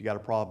 if you got a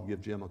problem,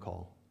 give Jim a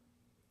call.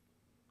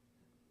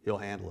 He'll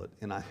handle it.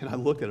 And I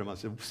looked at him, I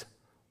said,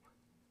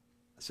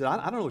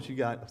 I don't know what you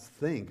guys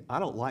think. I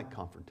don't like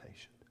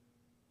confrontation.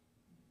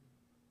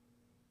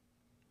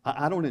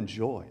 I don't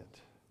enjoy it.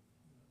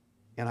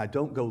 And I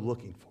don't go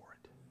looking for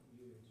it.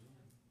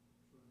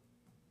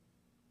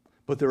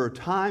 But there are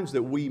times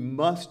that we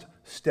must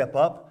step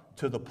up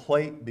to the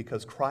plate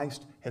because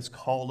Christ has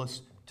called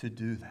us to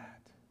do that.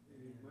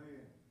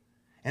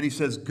 And he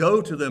says,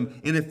 go to them,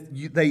 and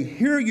if they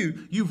hear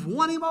you, you've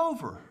won him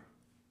over.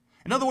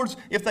 In other words,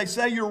 if they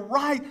say, you're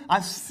right,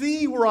 I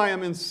see where I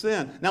am in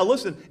sin. Now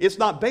listen, it's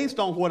not based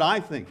on what I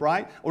think,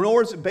 right?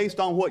 Nor is it based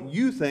on what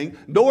you think,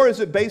 nor is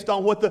it based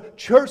on what the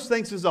church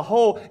thinks as a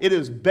whole. It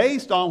is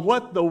based on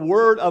what the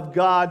Word of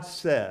God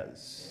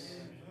says.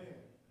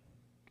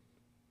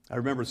 I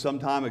remember some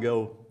time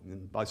ago,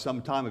 and by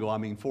some time ago I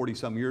mean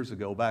 40-some years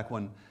ago, back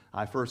when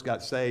I first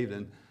got saved,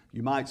 and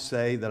you might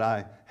say that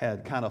I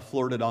had kind of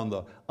flirted on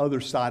the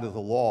other side of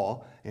the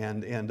law,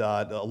 and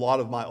a lot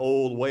of my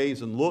old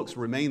ways and looks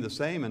remain the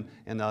same,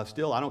 and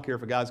still, I don't care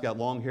if a guy's got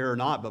long hair or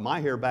not, but my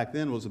hair back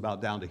then was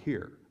about down to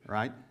here,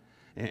 right?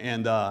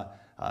 And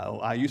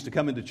I used to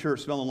come into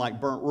church smelling like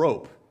burnt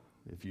rope.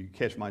 If you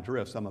catch my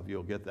drift, some of you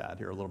will get that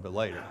here a little bit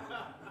later.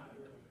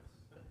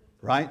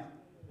 Right?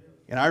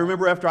 And I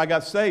remember after I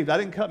got saved, I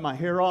didn't cut my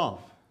hair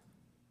off.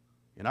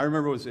 And I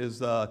remember as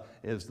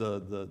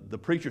the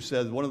preacher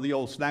said, one of the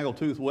old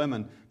snaggletooth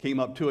women came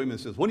up to him and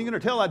says, when are you going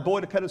to tell that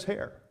boy to cut his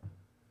hair?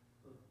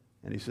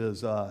 And he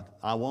says,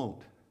 I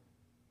won't.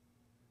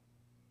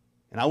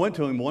 And I went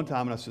to him one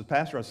time and I said,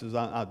 Pastor,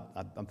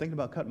 I'm thinking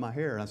about cutting my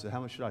hair. And I said,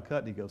 how much should I cut?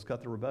 And he goes,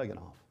 cut the rebellion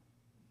off.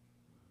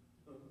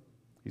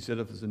 He said,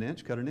 if it's an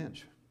inch, cut an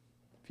inch.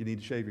 If you need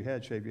to shave your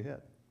head, shave your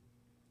head.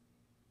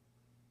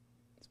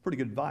 It's pretty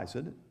good advice,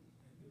 isn't it?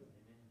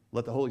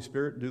 Let the Holy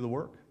Spirit do the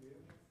work.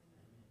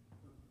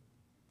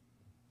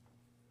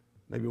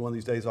 Maybe one of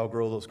these days I'll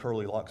grow those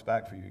curly locks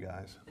back for you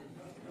guys.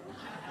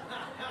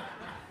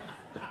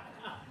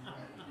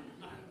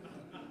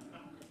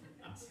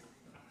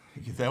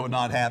 If that would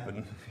not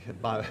happen,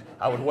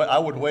 I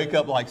would wake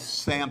up like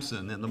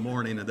Samson in the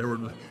morning, and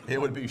it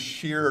would be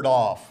sheared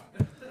off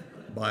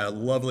by a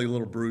lovely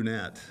little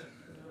brunette.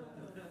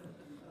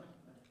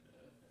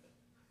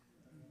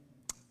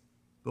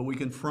 But we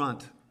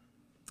confront.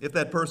 If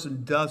that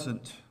person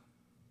doesn't,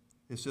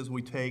 it says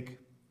we take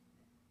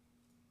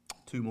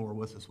two more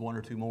with us, one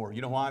or two more.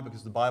 You know why?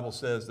 Because the Bible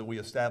says that we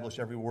establish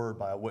every word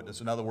by a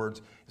witness. In other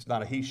words, it's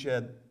not a he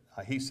said,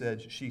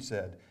 she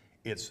said.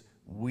 It's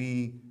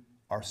we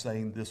are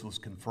saying this was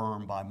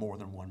confirmed by more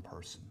than one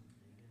person.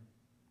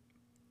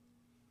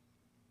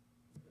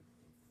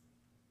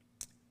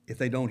 If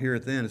they don't hear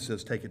it then, it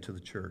says take it to the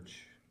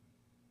church.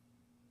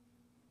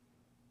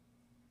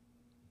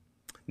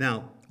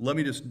 Now, let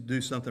me just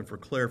do something for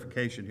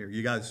clarification here.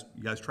 You guys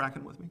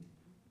tracking with me?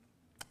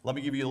 Let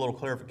me give you a little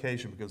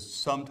clarification, because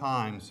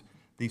sometimes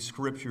these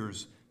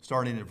scriptures,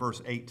 starting at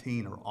verse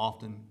 18, are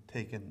often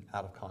taken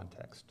out of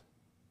context.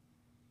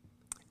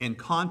 In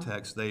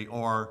context, they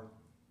are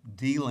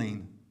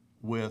dealing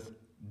with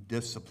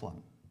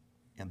discipline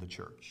in the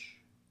church,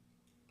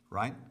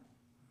 right?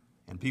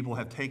 And people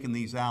have taken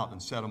these out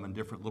and set them in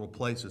different little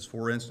places.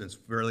 For instance,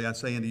 verily I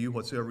say unto you,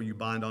 whatsoever you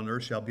bind on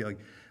earth shall be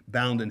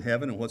bound in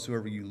heaven, and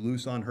whatsoever you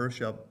loose on earth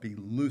shall be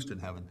loosed in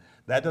heaven.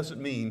 That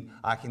doesn't mean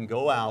I can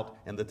go out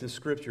and that this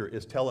scripture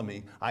is telling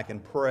me I can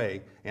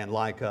pray and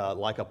like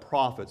a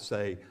prophet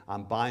say,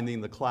 I'm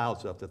binding the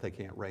clouds up that they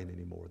can't rain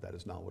anymore. That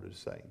is not what it is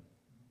saying.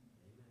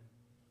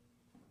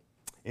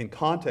 In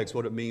context,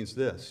 what it means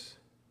this,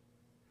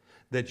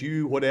 that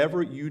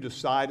whatever you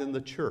decide in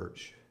the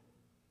church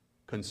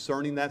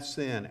concerning that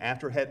sin,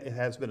 after it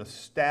has been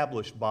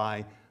established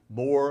by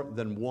more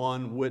than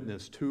one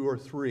witness, 2 or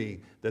 3,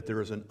 that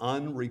there is an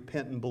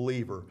unrepentant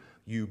believer,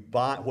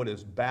 what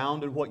is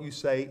bound in what you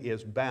say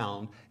is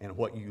bound, and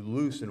what you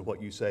loose in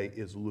what you say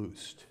is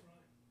loosed.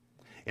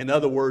 In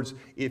other words,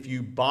 if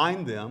you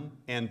bind them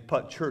and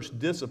put church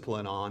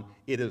discipline on,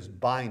 it is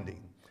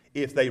binding.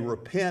 If they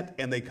repent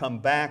and they come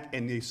back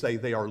and you say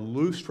they are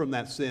loosed from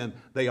that sin,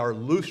 they are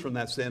loosed from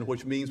that sin,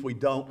 which means we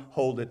don't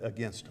hold it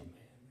against them.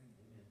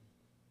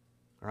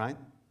 All right?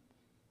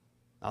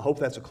 I hope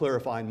that's a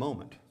clarifying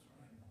moment,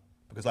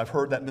 because I've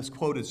heard that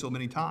misquoted so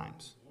many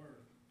times.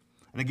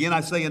 And again,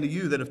 I say unto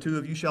you that if 2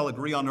 of you shall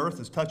agree on earth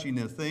as touching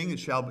a thing, it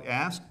shall be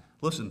asked.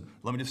 Listen,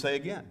 let me just say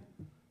again.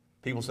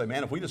 People say,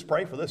 man, if we just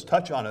pray for this,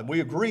 touch on it, we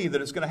agree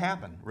that it's going to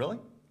happen. Really?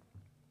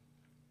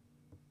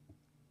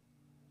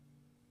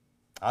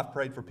 I've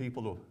prayed for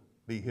people to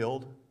be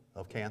healed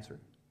of cancer.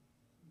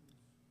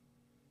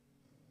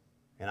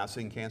 And I've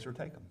seen cancer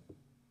take them.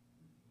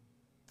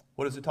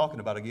 What is it talking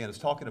about again? It's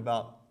talking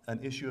about an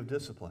issue of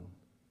discipline.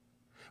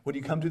 When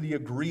you come to the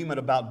agreement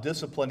about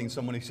disciplining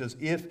someone, he says,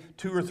 if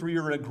 2 or 3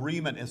 are in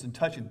agreement as in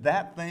touching,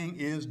 that thing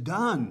is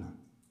done.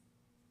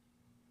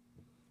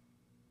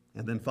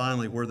 And then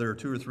finally, where there are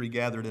 2 or 3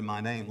 gathered in my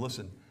name,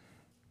 listen,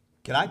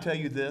 can I tell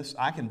you this?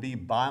 I can be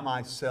by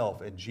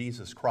myself and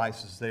Jesus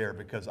Christ is there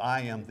because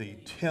I am the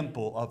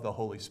temple of the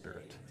Holy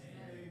Spirit.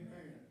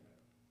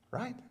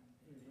 Right?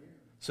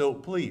 So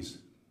please,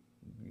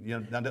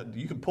 you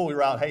can pull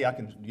your out, hey, I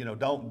can,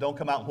 don't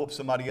come out and whoop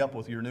somebody up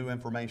with your new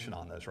information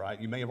on this, right?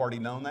 You may have already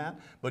known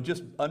that, but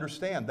just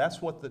understand that's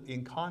what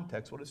in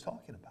context, what it's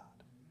talking about.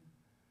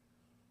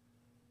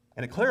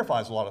 And it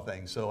clarifies a lot of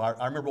things. So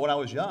I remember when I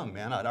was young,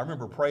 man, I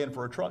remember praying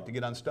for a truck to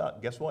get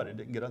unstuck. Guess what? It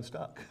didn't get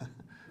unstuck.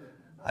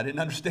 I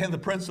didn't understand the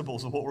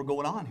principles of what were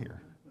going on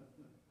here.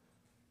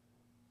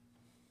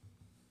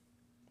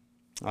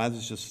 This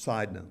is just a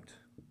side note.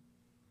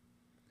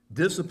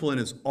 Discipline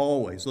is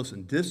always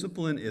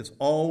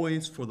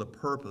for the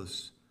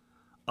purpose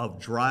of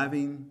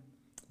driving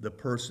the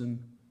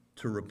person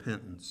to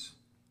repentance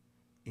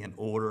in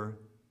order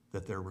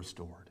that they're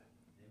restored.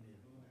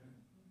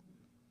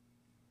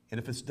 And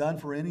if it's done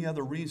for any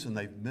other reason,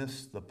 they've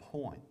missed the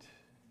point.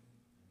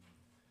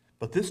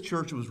 But this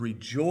church was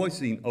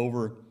rejoicing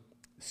over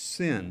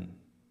sin,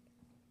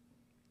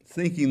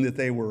 thinking that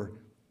they were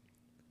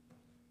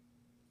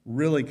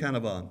really kind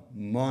of a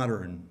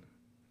modern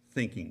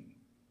thinking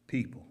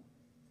people.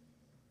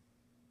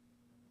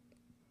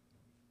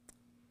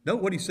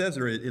 Note what he says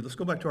there. Let's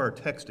go back to our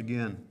text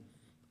again.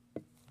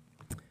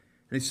 And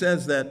he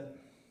says that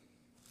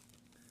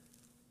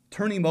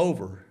turn him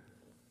over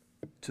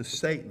to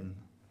Satan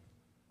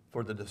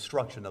for the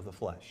destruction of the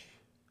flesh.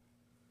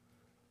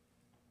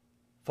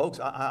 Folks,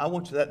 I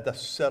want that to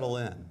settle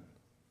in.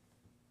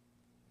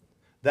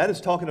 That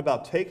is talking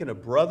about taking a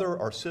brother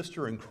or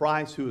sister in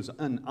Christ who is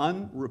an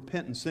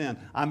unrepentant sin.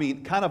 I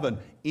mean, kind of an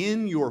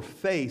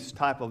in-your-face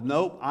type of,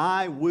 nope,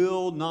 I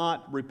will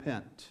not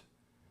repent.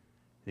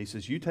 And he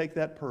says, you take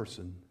that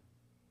person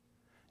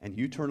and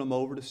you turn them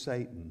over to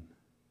Satan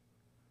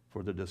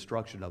for the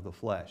destruction of the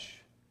flesh.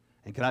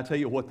 And can I tell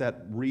you what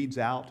that reads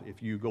out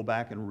if you go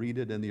back and read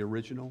it in the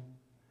original?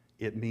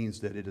 It means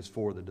that it is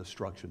for the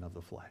destruction of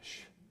the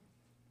flesh.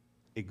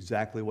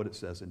 Exactly what it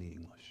says in the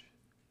English.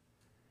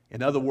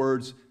 In other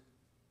words,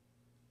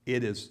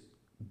 it is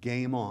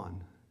game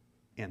on,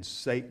 and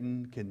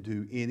Satan can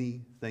do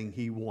anything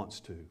he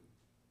wants to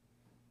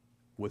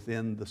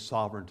within the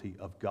sovereignty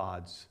of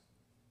God's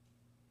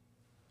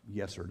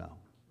yes or no.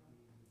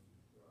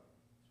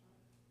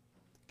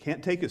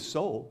 Can't take his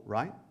soul,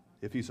 right?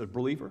 If he's a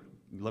believer,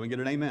 let me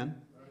get an amen,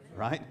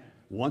 right?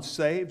 Once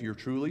saved, you're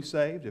truly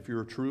saved. If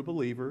you're a true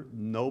believer,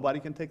 nobody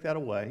can take that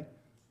away.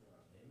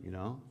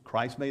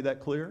 Christ made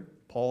that clear.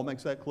 Paul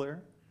makes that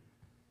clear.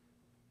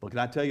 But can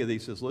I tell you, he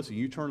says, listen,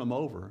 you turn them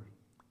over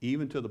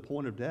even to the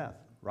point of death,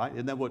 right?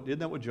 Isn't that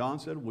what John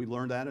said? We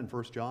learned that in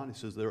 1 John. He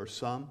says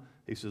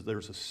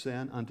there's a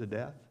sin unto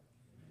death.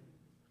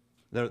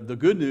 The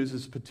good news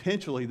is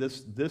potentially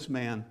this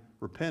man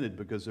repented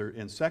because they're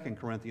in 2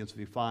 Corinthians, if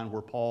you find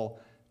where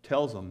Paul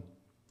tells them,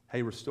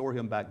 hey, restore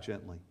him back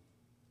gently.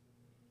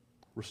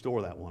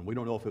 Restore that one. We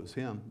don't know if it was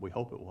him. We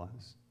hope it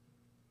was.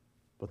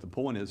 But the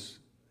point is,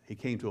 he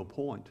came to a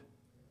point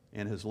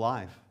in his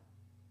life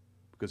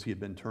because he had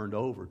been turned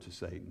over to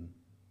Satan,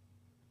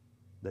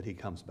 that he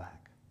comes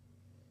back.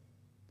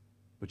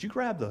 But you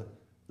grab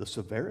the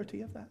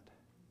severity of that.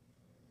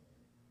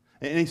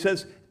 And he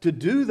says to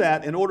do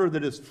that in order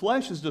that his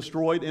flesh is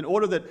destroyed, in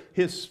order that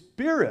his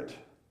spirit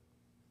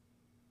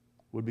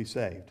would be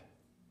saved.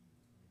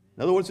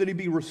 In other words, that he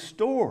be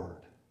restored.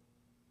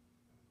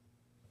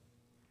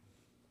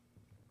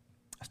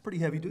 That's pretty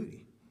heavy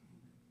duty.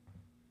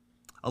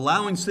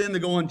 Allowing sin to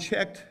go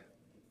unchecked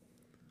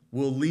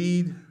will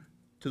lead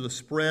to the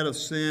spread of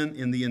sin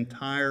in the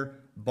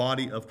entire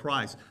body of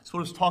Christ. That's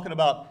what it's talking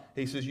about.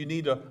 He says you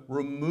need to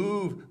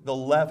remove the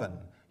leaven.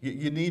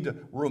 You need to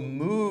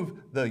remove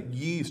the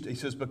yeast. He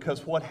says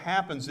because what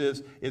happens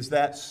is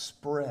that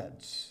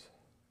spreads.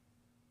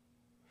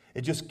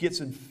 It just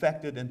gets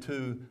infected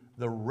into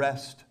the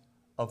rest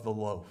of the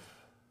loaf.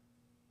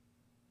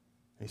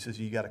 He says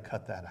you got to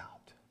cut that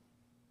out,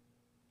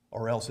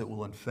 or else it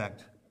will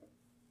infect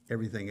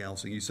everything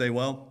else. And you say,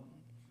 well,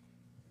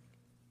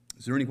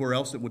 is there anywhere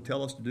else that would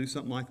tell us to do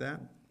something like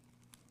that?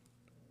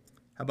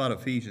 How about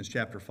Ephesians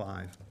chapter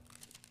 5?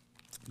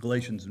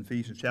 Galatians and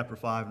Ephesians chapter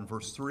 5 and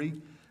verse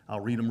 3. I'll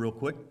read them real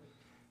quick.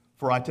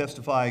 For I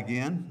testify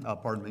again,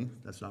 pardon me,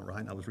 that's not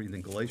right. I was reading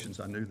in Galatians.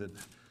 I knew that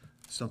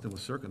something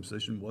with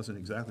circumcision wasn't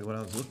exactly what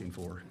I was looking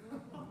for.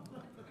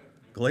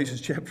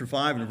 Galatians chapter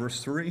 5 and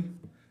verse 3.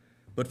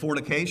 But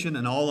fornication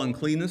and all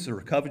uncleanness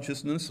or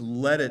covetousness,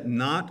 let it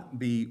not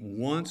be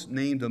once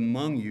named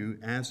among you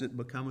as it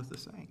becometh the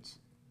saints.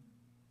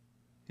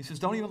 He says,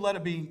 don't even let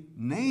it be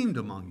named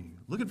among you.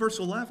 Look at verse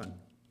 11.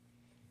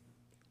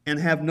 And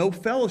have no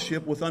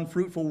fellowship with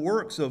unfruitful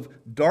works of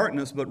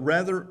darkness, but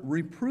rather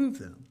reprove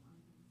them.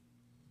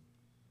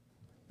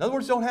 In other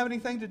words, don't have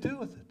anything to do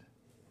with it.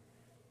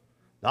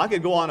 Now, I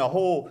could go on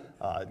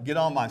get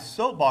on my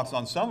soapbox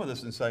on some of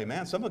this and say,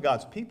 man, some of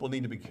God's people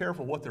need to be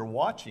careful what they're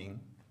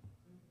watching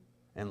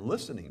and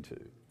listening to.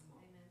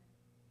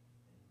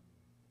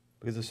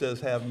 Because it says,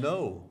 have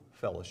no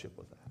fellowship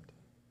with that.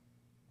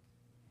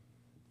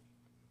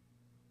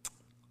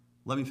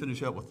 Let me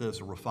finish up with this,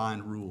 a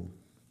refined rule.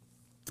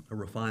 A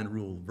refined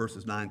rule,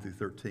 verses 9 through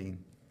 13.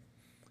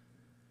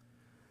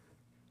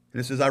 And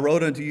it says, I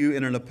wrote unto you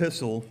in an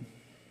epistle,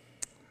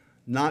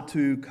 not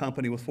to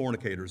company with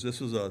fornicators. This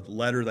is a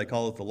letter, they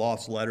call it the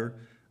lost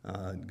letter.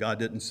 God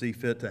didn't see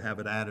fit to have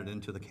it added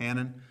into the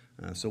canon,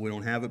 so we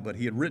don't have it. But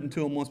he had written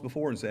to them once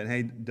before and said,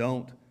 hey,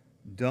 don't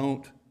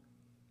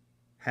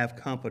have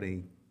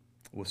company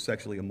with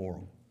sexually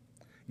immoral.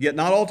 Yet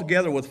not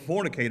altogether with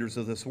fornicators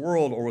of this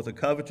world, or with the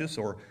covetous,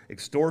 or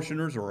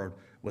extortioners, or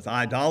with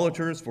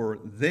idolaters, for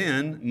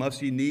then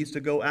must ye needs to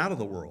go out of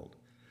the world.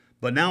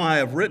 But now I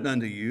have written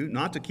unto you,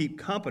 not to keep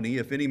company,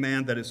 if any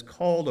man that is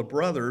called a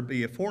brother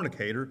be a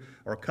fornicator,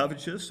 or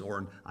covetous, or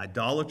an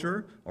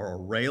idolater, or a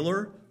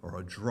railer, or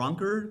a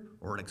drunkard,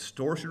 or an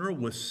extortioner.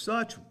 With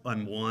such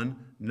an one,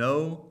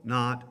 no,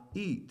 not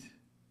eat.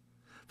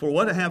 For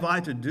what have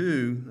I to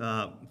do?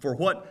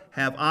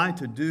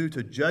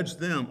 To judge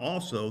them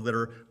also that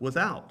are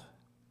without?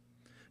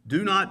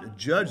 Do not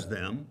judge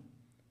them,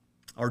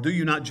 or do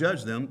you not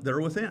judge them that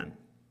are within?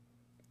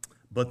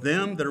 But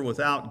them that are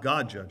without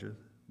God judgeth.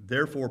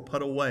 Therefore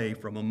put away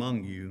from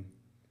among you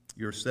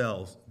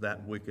yourselves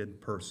that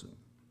wicked person.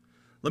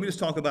 Let me just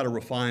talk about a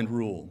refined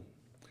rule.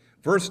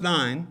 Verse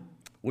 9,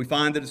 we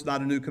find that it's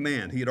not a new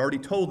command. He had already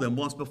told them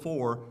once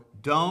before,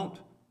 don't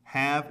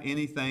have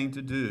anything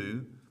to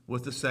do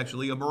with the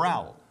sexually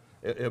immoral.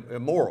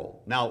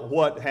 Now,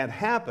 what had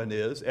happened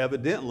is,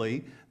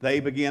 evidently, they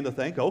began to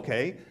think,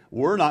 okay,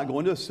 we're not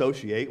going to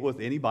associate with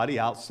anybody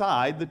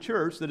outside the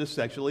church that is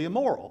sexually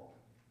immoral.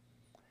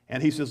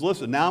 And he says,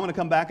 listen, now I'm going to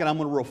come back and I'm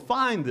going to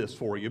refine this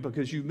for you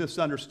because you've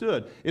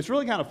misunderstood. It's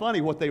really kind of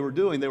funny what they were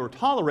doing. They were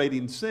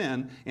tolerating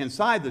sin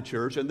inside the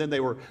church, and then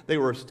they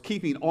were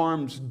keeping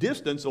arm's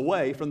distance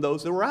away from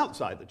those that were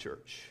outside the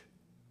church.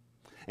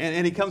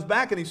 And he comes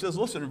back and he says,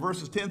 listen, in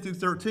verses 10 through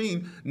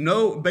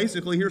 13,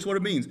 basically here's what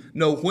it means.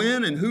 Know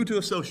when and who to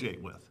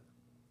associate with.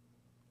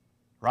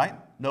 Right?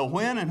 Know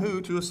when and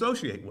who to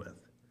associate with.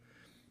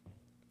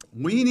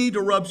 We need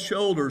to rub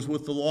shoulders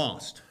with the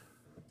lost.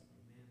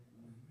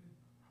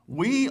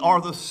 We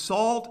are the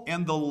salt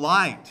and the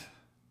light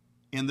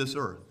in this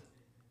earth.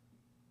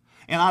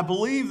 And I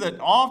believe that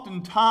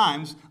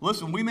oftentimes,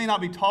 listen, we may not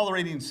be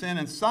tolerating sin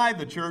inside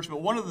the church,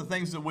 but one of the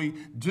things that we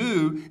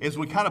do is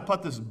we kind of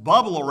put this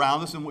bubble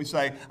around us and we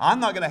say, I'm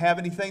not going to have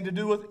anything to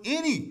do with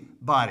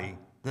anybody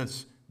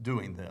that's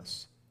doing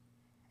this.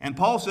 And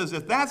Paul says,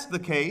 if that's the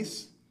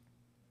case,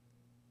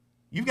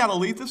 you've got to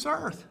leave this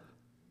earth.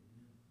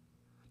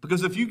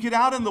 Because if you get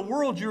out in the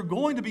world, you're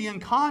going to be in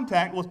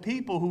contact with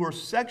people who are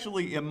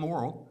sexually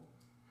immoral,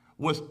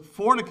 with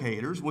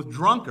fornicators, with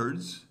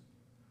drunkards,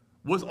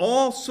 with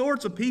all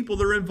sorts of people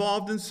that are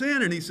involved in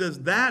sin. And he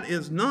says, that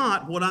is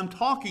not what I'm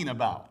talking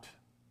about.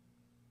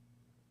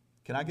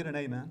 Can I get an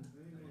amen?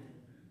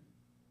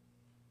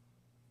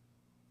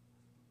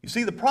 You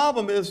see, the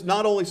problem is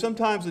not only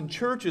sometimes in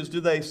churches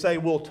do they say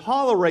we'll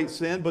tolerate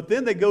sin, but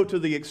then they go to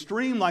the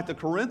extreme like the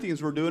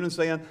Corinthians were doing and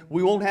saying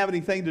we won't have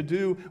anything to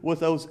do with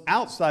those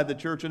outside the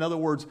church. In other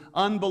words,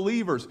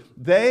 unbelievers.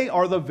 They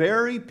are the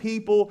very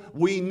people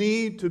we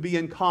need to be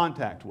in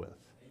contact with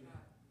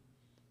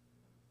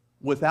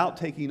without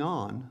taking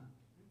on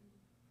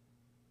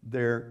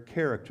their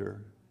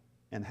character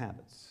and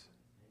habits.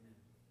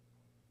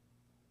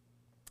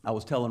 I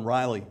was telling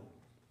Riley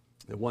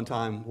at one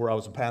time where I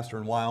was a pastor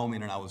in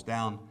Wyoming, and I was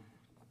down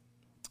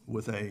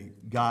with a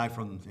guy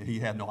and he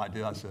had no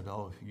idea. I said,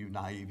 oh, you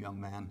naive young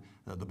man,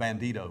 the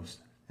Banditos.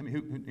 I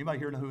mean, anybody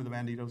here know who the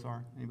Banditos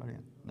are? Anybody?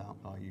 No?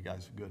 Oh, you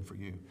guys are good for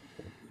you.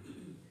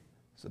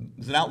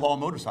 It's an outlaw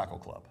motorcycle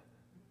club.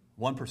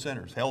 One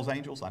percenters, Hell's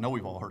Angels. I know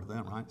we've all heard of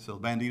them, right? So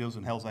Banditos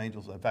and Hell's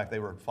Angels. In fact, they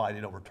were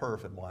fighting over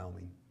turf in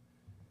Wyoming.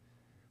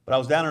 But I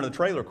was down in the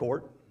trailer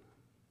court,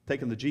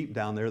 taking the Jeep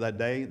down there that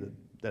day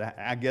that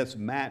I guess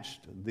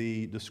matched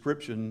the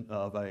description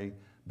of a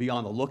be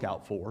on the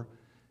lookout for.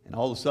 And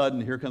all of a sudden,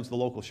 here comes the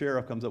local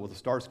sheriff, comes up with a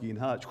Starsky and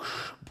Hutch,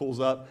 pulls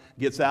up,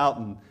 gets out,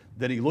 and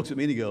then he looks at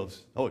me and he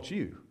goes, oh, it's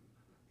you.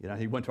 You know,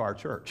 he went to our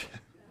church.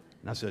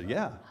 And I said,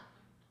 yeah.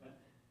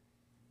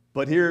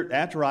 But here,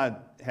 after I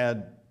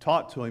had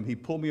taught to him, he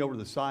pulled me over to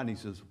the side and he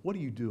says, what are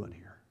you doing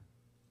here?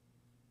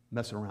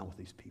 Messing around with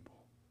these people.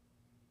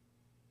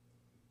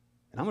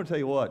 And I'm going to tell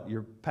you what,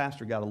 your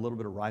pastor got a little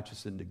bit of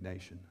righteous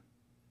indignation.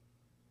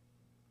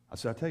 I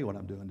said, I'll tell you what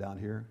I'm doing down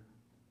here.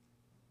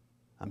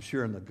 I'm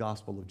sharing the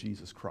gospel of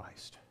Jesus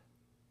Christ.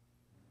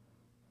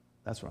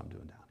 That's what I'm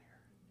doing down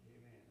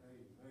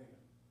here.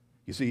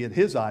 You see, in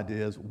his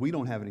ideas, we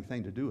don't have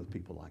anything to do with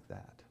people like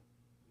that.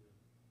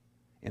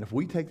 And if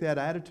we take that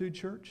attitude,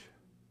 church,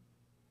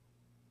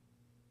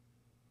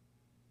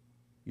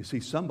 you see,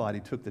 somebody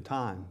took the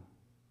time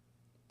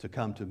to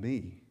come to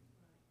me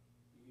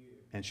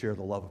and share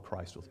the love of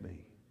Christ with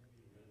me.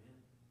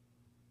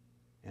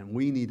 And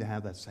we need to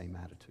have that same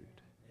attitude.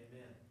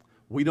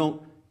 We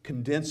don't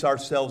condense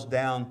ourselves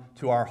down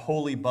to our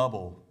holy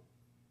bubble.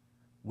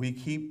 We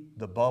keep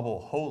the bubble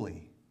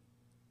holy,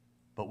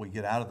 but we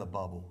get out of the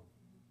bubble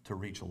to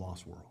reach a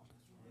lost world.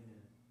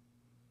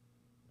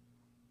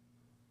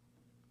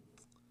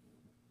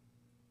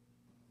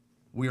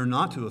 We are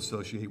not to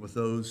associate with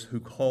those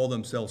who call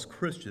themselves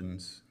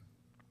Christians,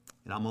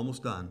 and I'm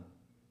almost done,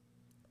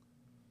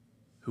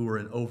 who are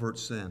in overt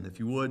sin. If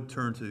you would,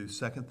 turn to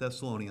 2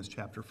 Thessalonians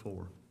chapter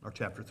 4, or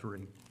chapter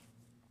 3.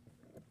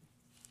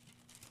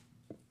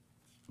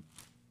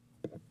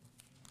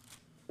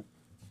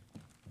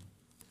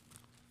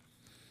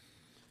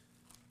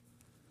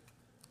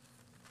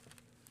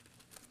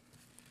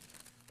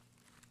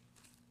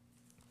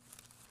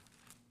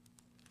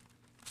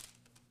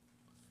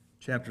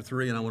 Chapter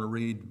 3, and I want to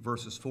read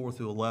verses 4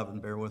 through 11.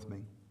 Bear with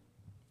me.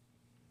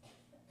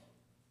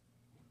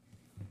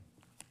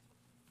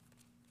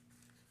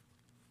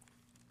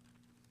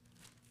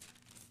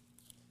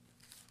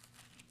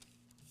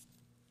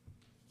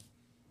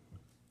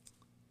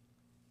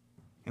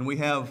 And we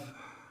have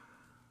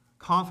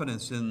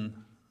confidence in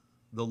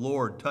the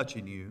Lord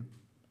touching you,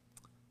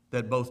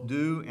 that both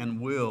do and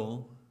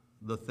will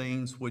the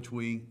things which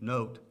we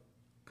note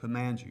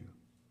command you.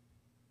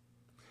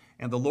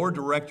 And the Lord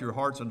direct your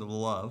hearts unto the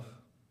love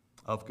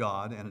of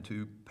God and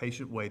unto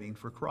patient waiting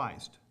for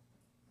Christ.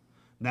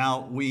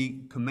 Now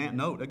we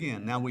command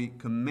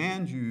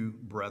you,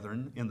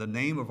 brethren, in the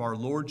name of our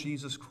Lord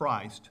Jesus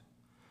Christ,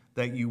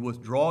 that you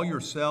withdraw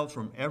yourselves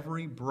from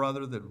every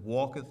brother that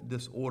walketh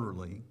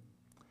disorderly,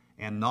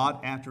 and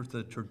not after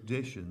the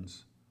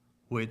traditions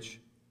which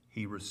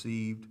he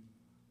received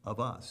of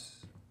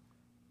us.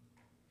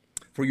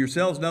 For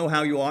yourselves know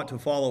how you ought to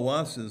follow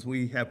us, as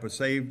we have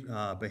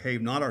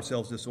behaved not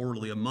ourselves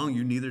disorderly among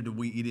you, neither do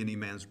we eat any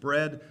man's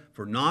bread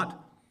for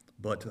naught,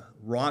 but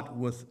wrought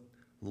with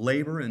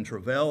labor and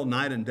travail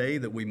night and day,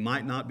 that we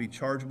might not be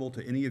chargeable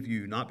to any of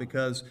you, not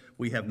because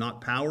we have not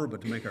power,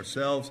 but to make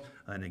ourselves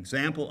an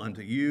example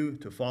unto you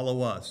to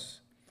follow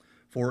us.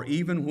 For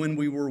even when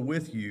we were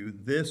with you,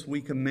 this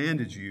we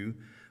commanded you,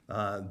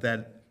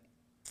 that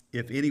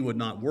if any would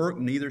not work,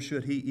 neither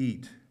should he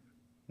eat.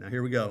 Now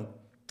here we go.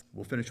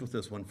 We'll finish with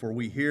this one. For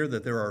we hear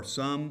that there are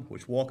some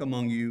which walk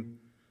among you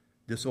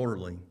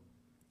disorderly,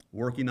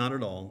 working not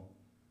at all,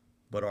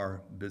 but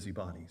are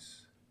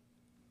busybodies.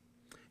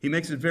 He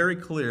makes it very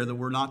clear that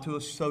we're not to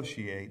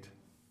associate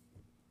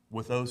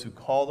with those who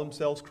call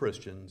themselves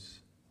Christians,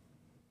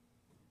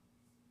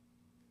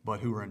 but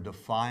who are in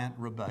defiant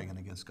rebellion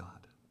against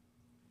God.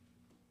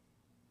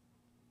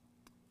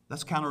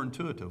 That's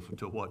counterintuitive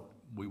to what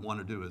we want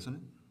to do, isn't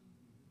it?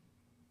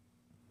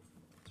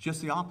 It's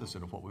just the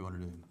opposite of what we want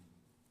to do.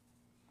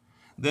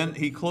 Then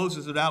he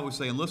closes it out with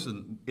saying,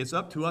 listen, it's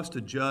up to us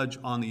to judge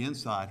on the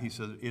inside. He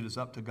says it is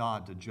up to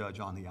God to judge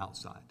on the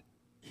outside.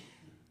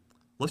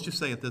 Let's just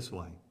say it this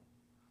way.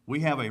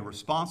 We have a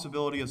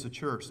responsibility as a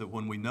church that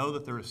when we know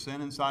that there is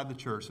sin inside the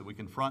church, that we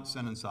confront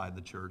sin inside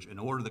the church in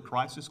order that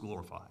Christ is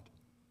glorified,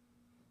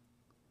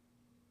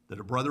 that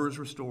a brother is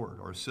restored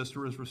or a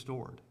sister is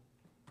restored,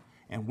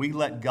 and we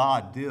let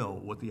God deal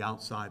with the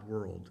outside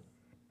world.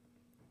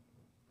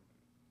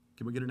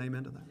 Can we get an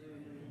amen to that?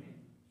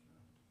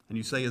 And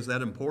you say, is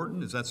that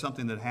important? Is that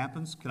something that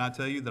happens? Can I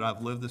tell you that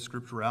I've lived this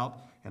scripture out,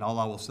 and all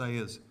I will say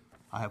is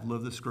I have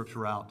lived this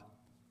scripture out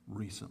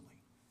recently.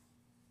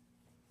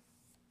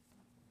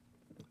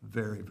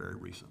 Very, very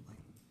recently.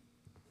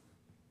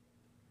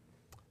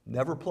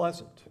 Never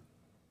pleasant.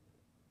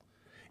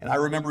 And I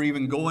remember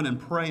even going and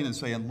praying and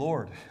saying,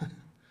 Lord,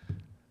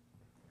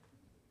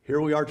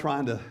 here we are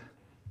trying to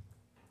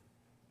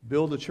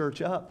build a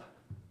church up,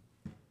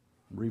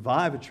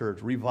 revive a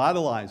church,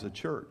 revitalize a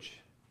church.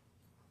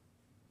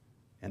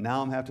 And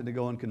now I'm having to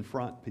go and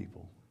confront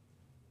people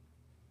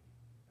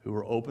who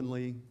are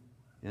openly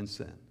in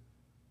sin.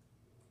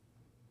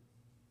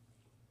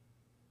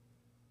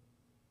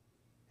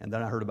 And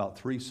then I heard about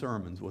 3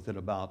 sermons within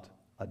about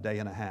a day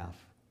and a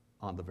half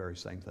on the very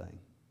same thing.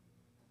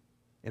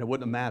 And it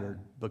wouldn't have mattered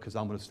because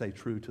I'm going to stay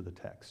true to the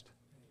text.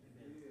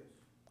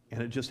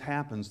 And it just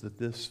happens that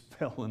this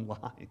fell in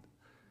line.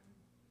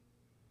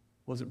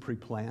 Wasn't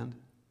pre-planned.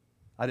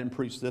 I didn't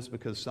preach this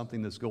because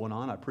something that's going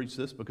on. I preached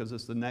this because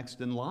it's the next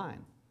in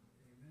line.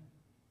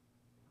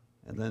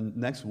 And then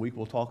next week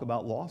we'll talk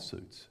about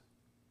lawsuits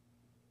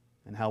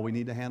and how we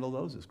need to handle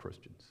those as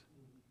Christians.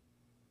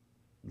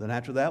 Then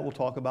after that we'll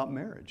talk about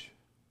marriage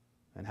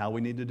and how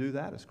we need to do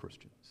that as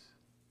Christians.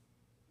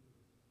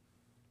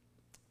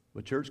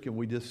 But church, can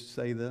we just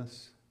say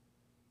this?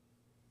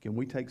 Can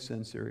we take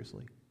sin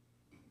seriously?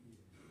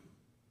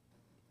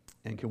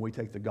 And can we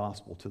take the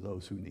gospel to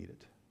those who need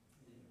it?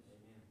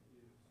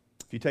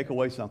 If you take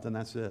away something,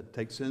 that's it.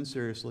 Take sin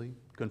seriously,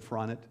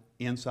 confront it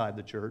inside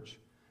the church.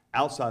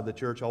 Outside the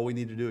church, all we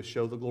need to do is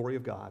show the glory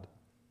of God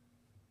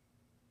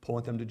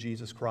Point them to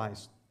Jesus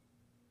Christ.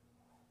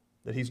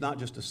 That He's not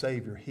just a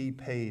Savior, He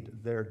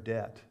paid their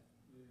debt.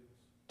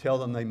 Tell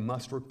them they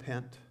must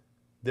repent.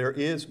 There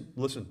is,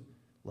 listen,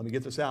 let me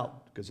get this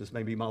out because this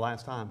may be my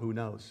last time, who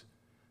knows?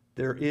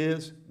 There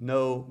is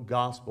no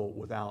gospel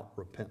without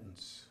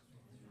repentance.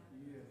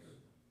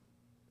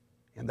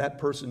 And that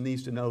person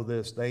needs to know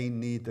this. They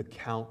need to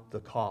count the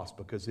cost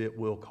because it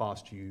will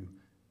cost you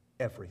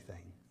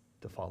everything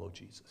to follow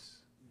Jesus.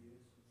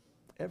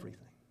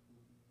 Everything.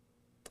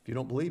 If you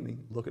don't believe me,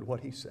 look at what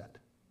He said.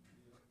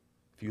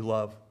 If you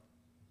love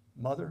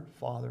mother,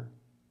 father,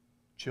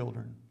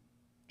 children,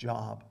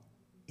 job,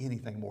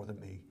 anything more than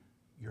me,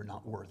 you're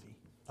not worthy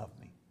of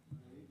me.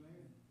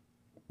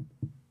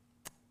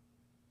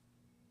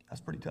 That's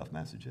a pretty tough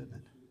message, isn't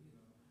it?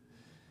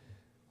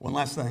 One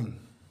last thing.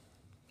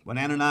 When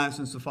Ananias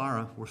and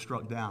Sapphira were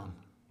struck down,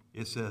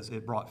 it says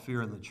it brought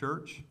fear in the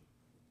church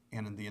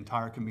and in the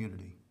entire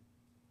community.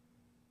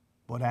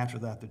 But after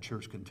that, the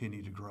church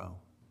continued to grow.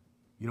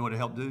 You know what it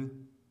helped do?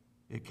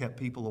 It kept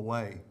people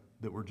away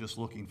that were just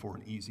looking for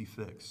an easy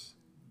fix.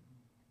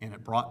 And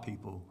it brought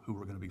people who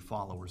were going to be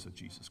followers of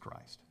Jesus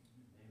Christ.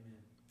 Amen.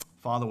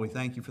 Father, we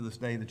thank you for this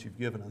day that you've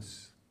given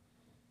us.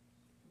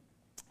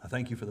 I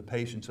thank you for the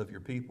patience of your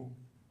people,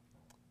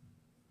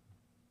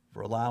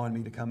 for allowing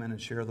me to come in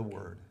and share the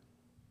word.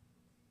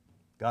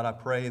 God, I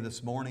pray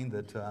this morning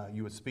that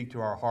you would speak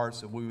to our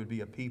hearts, that we would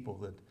be a people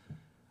that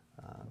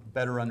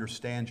better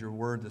understand your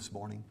word this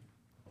morning.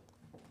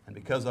 And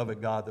because of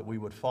it, God, that we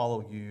would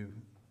follow you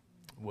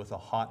with a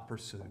hot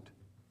pursuit.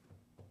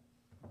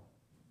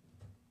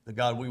 That,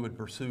 God, we would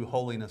pursue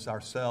holiness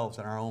ourselves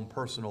in our own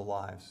personal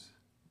lives.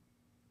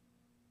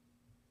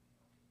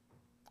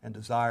 And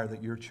desire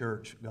that your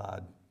church,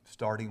 God,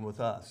 starting with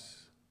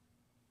us,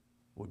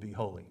 would be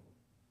holy.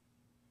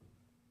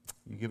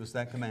 You give us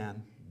that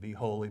command, be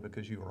holy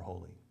because you are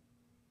holy.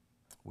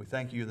 We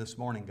thank you this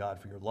morning,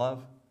 God, for your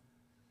love.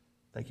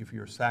 Thank you for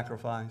your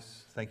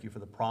sacrifice. Thank you for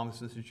the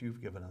promises that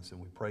you've given us. And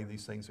we pray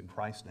these things in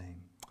Christ's name.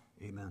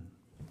 Amen.